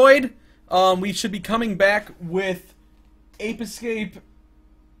you enjoyed. We should be coming back with Ape Escape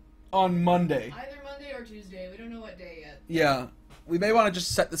on Monday. Either Monday or Tuesday. We don't know what day yet. Yeah. We may want to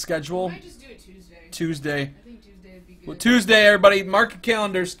just set the We schedule. might just do it Tuesday. Tuesday. I think Tuesday would be good. Well, Tuesday, everybody, mark your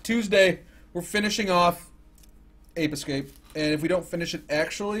calendars. Tuesday, we're finishing off Ape Escape. And if we don't finish it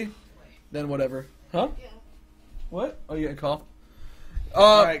actually, then whatever. Huh? Yeah. What? Oh, you got a call?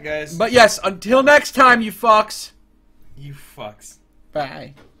 All right, guys. But yes, until next time, you fucks. You fucks.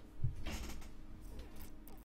 Bye.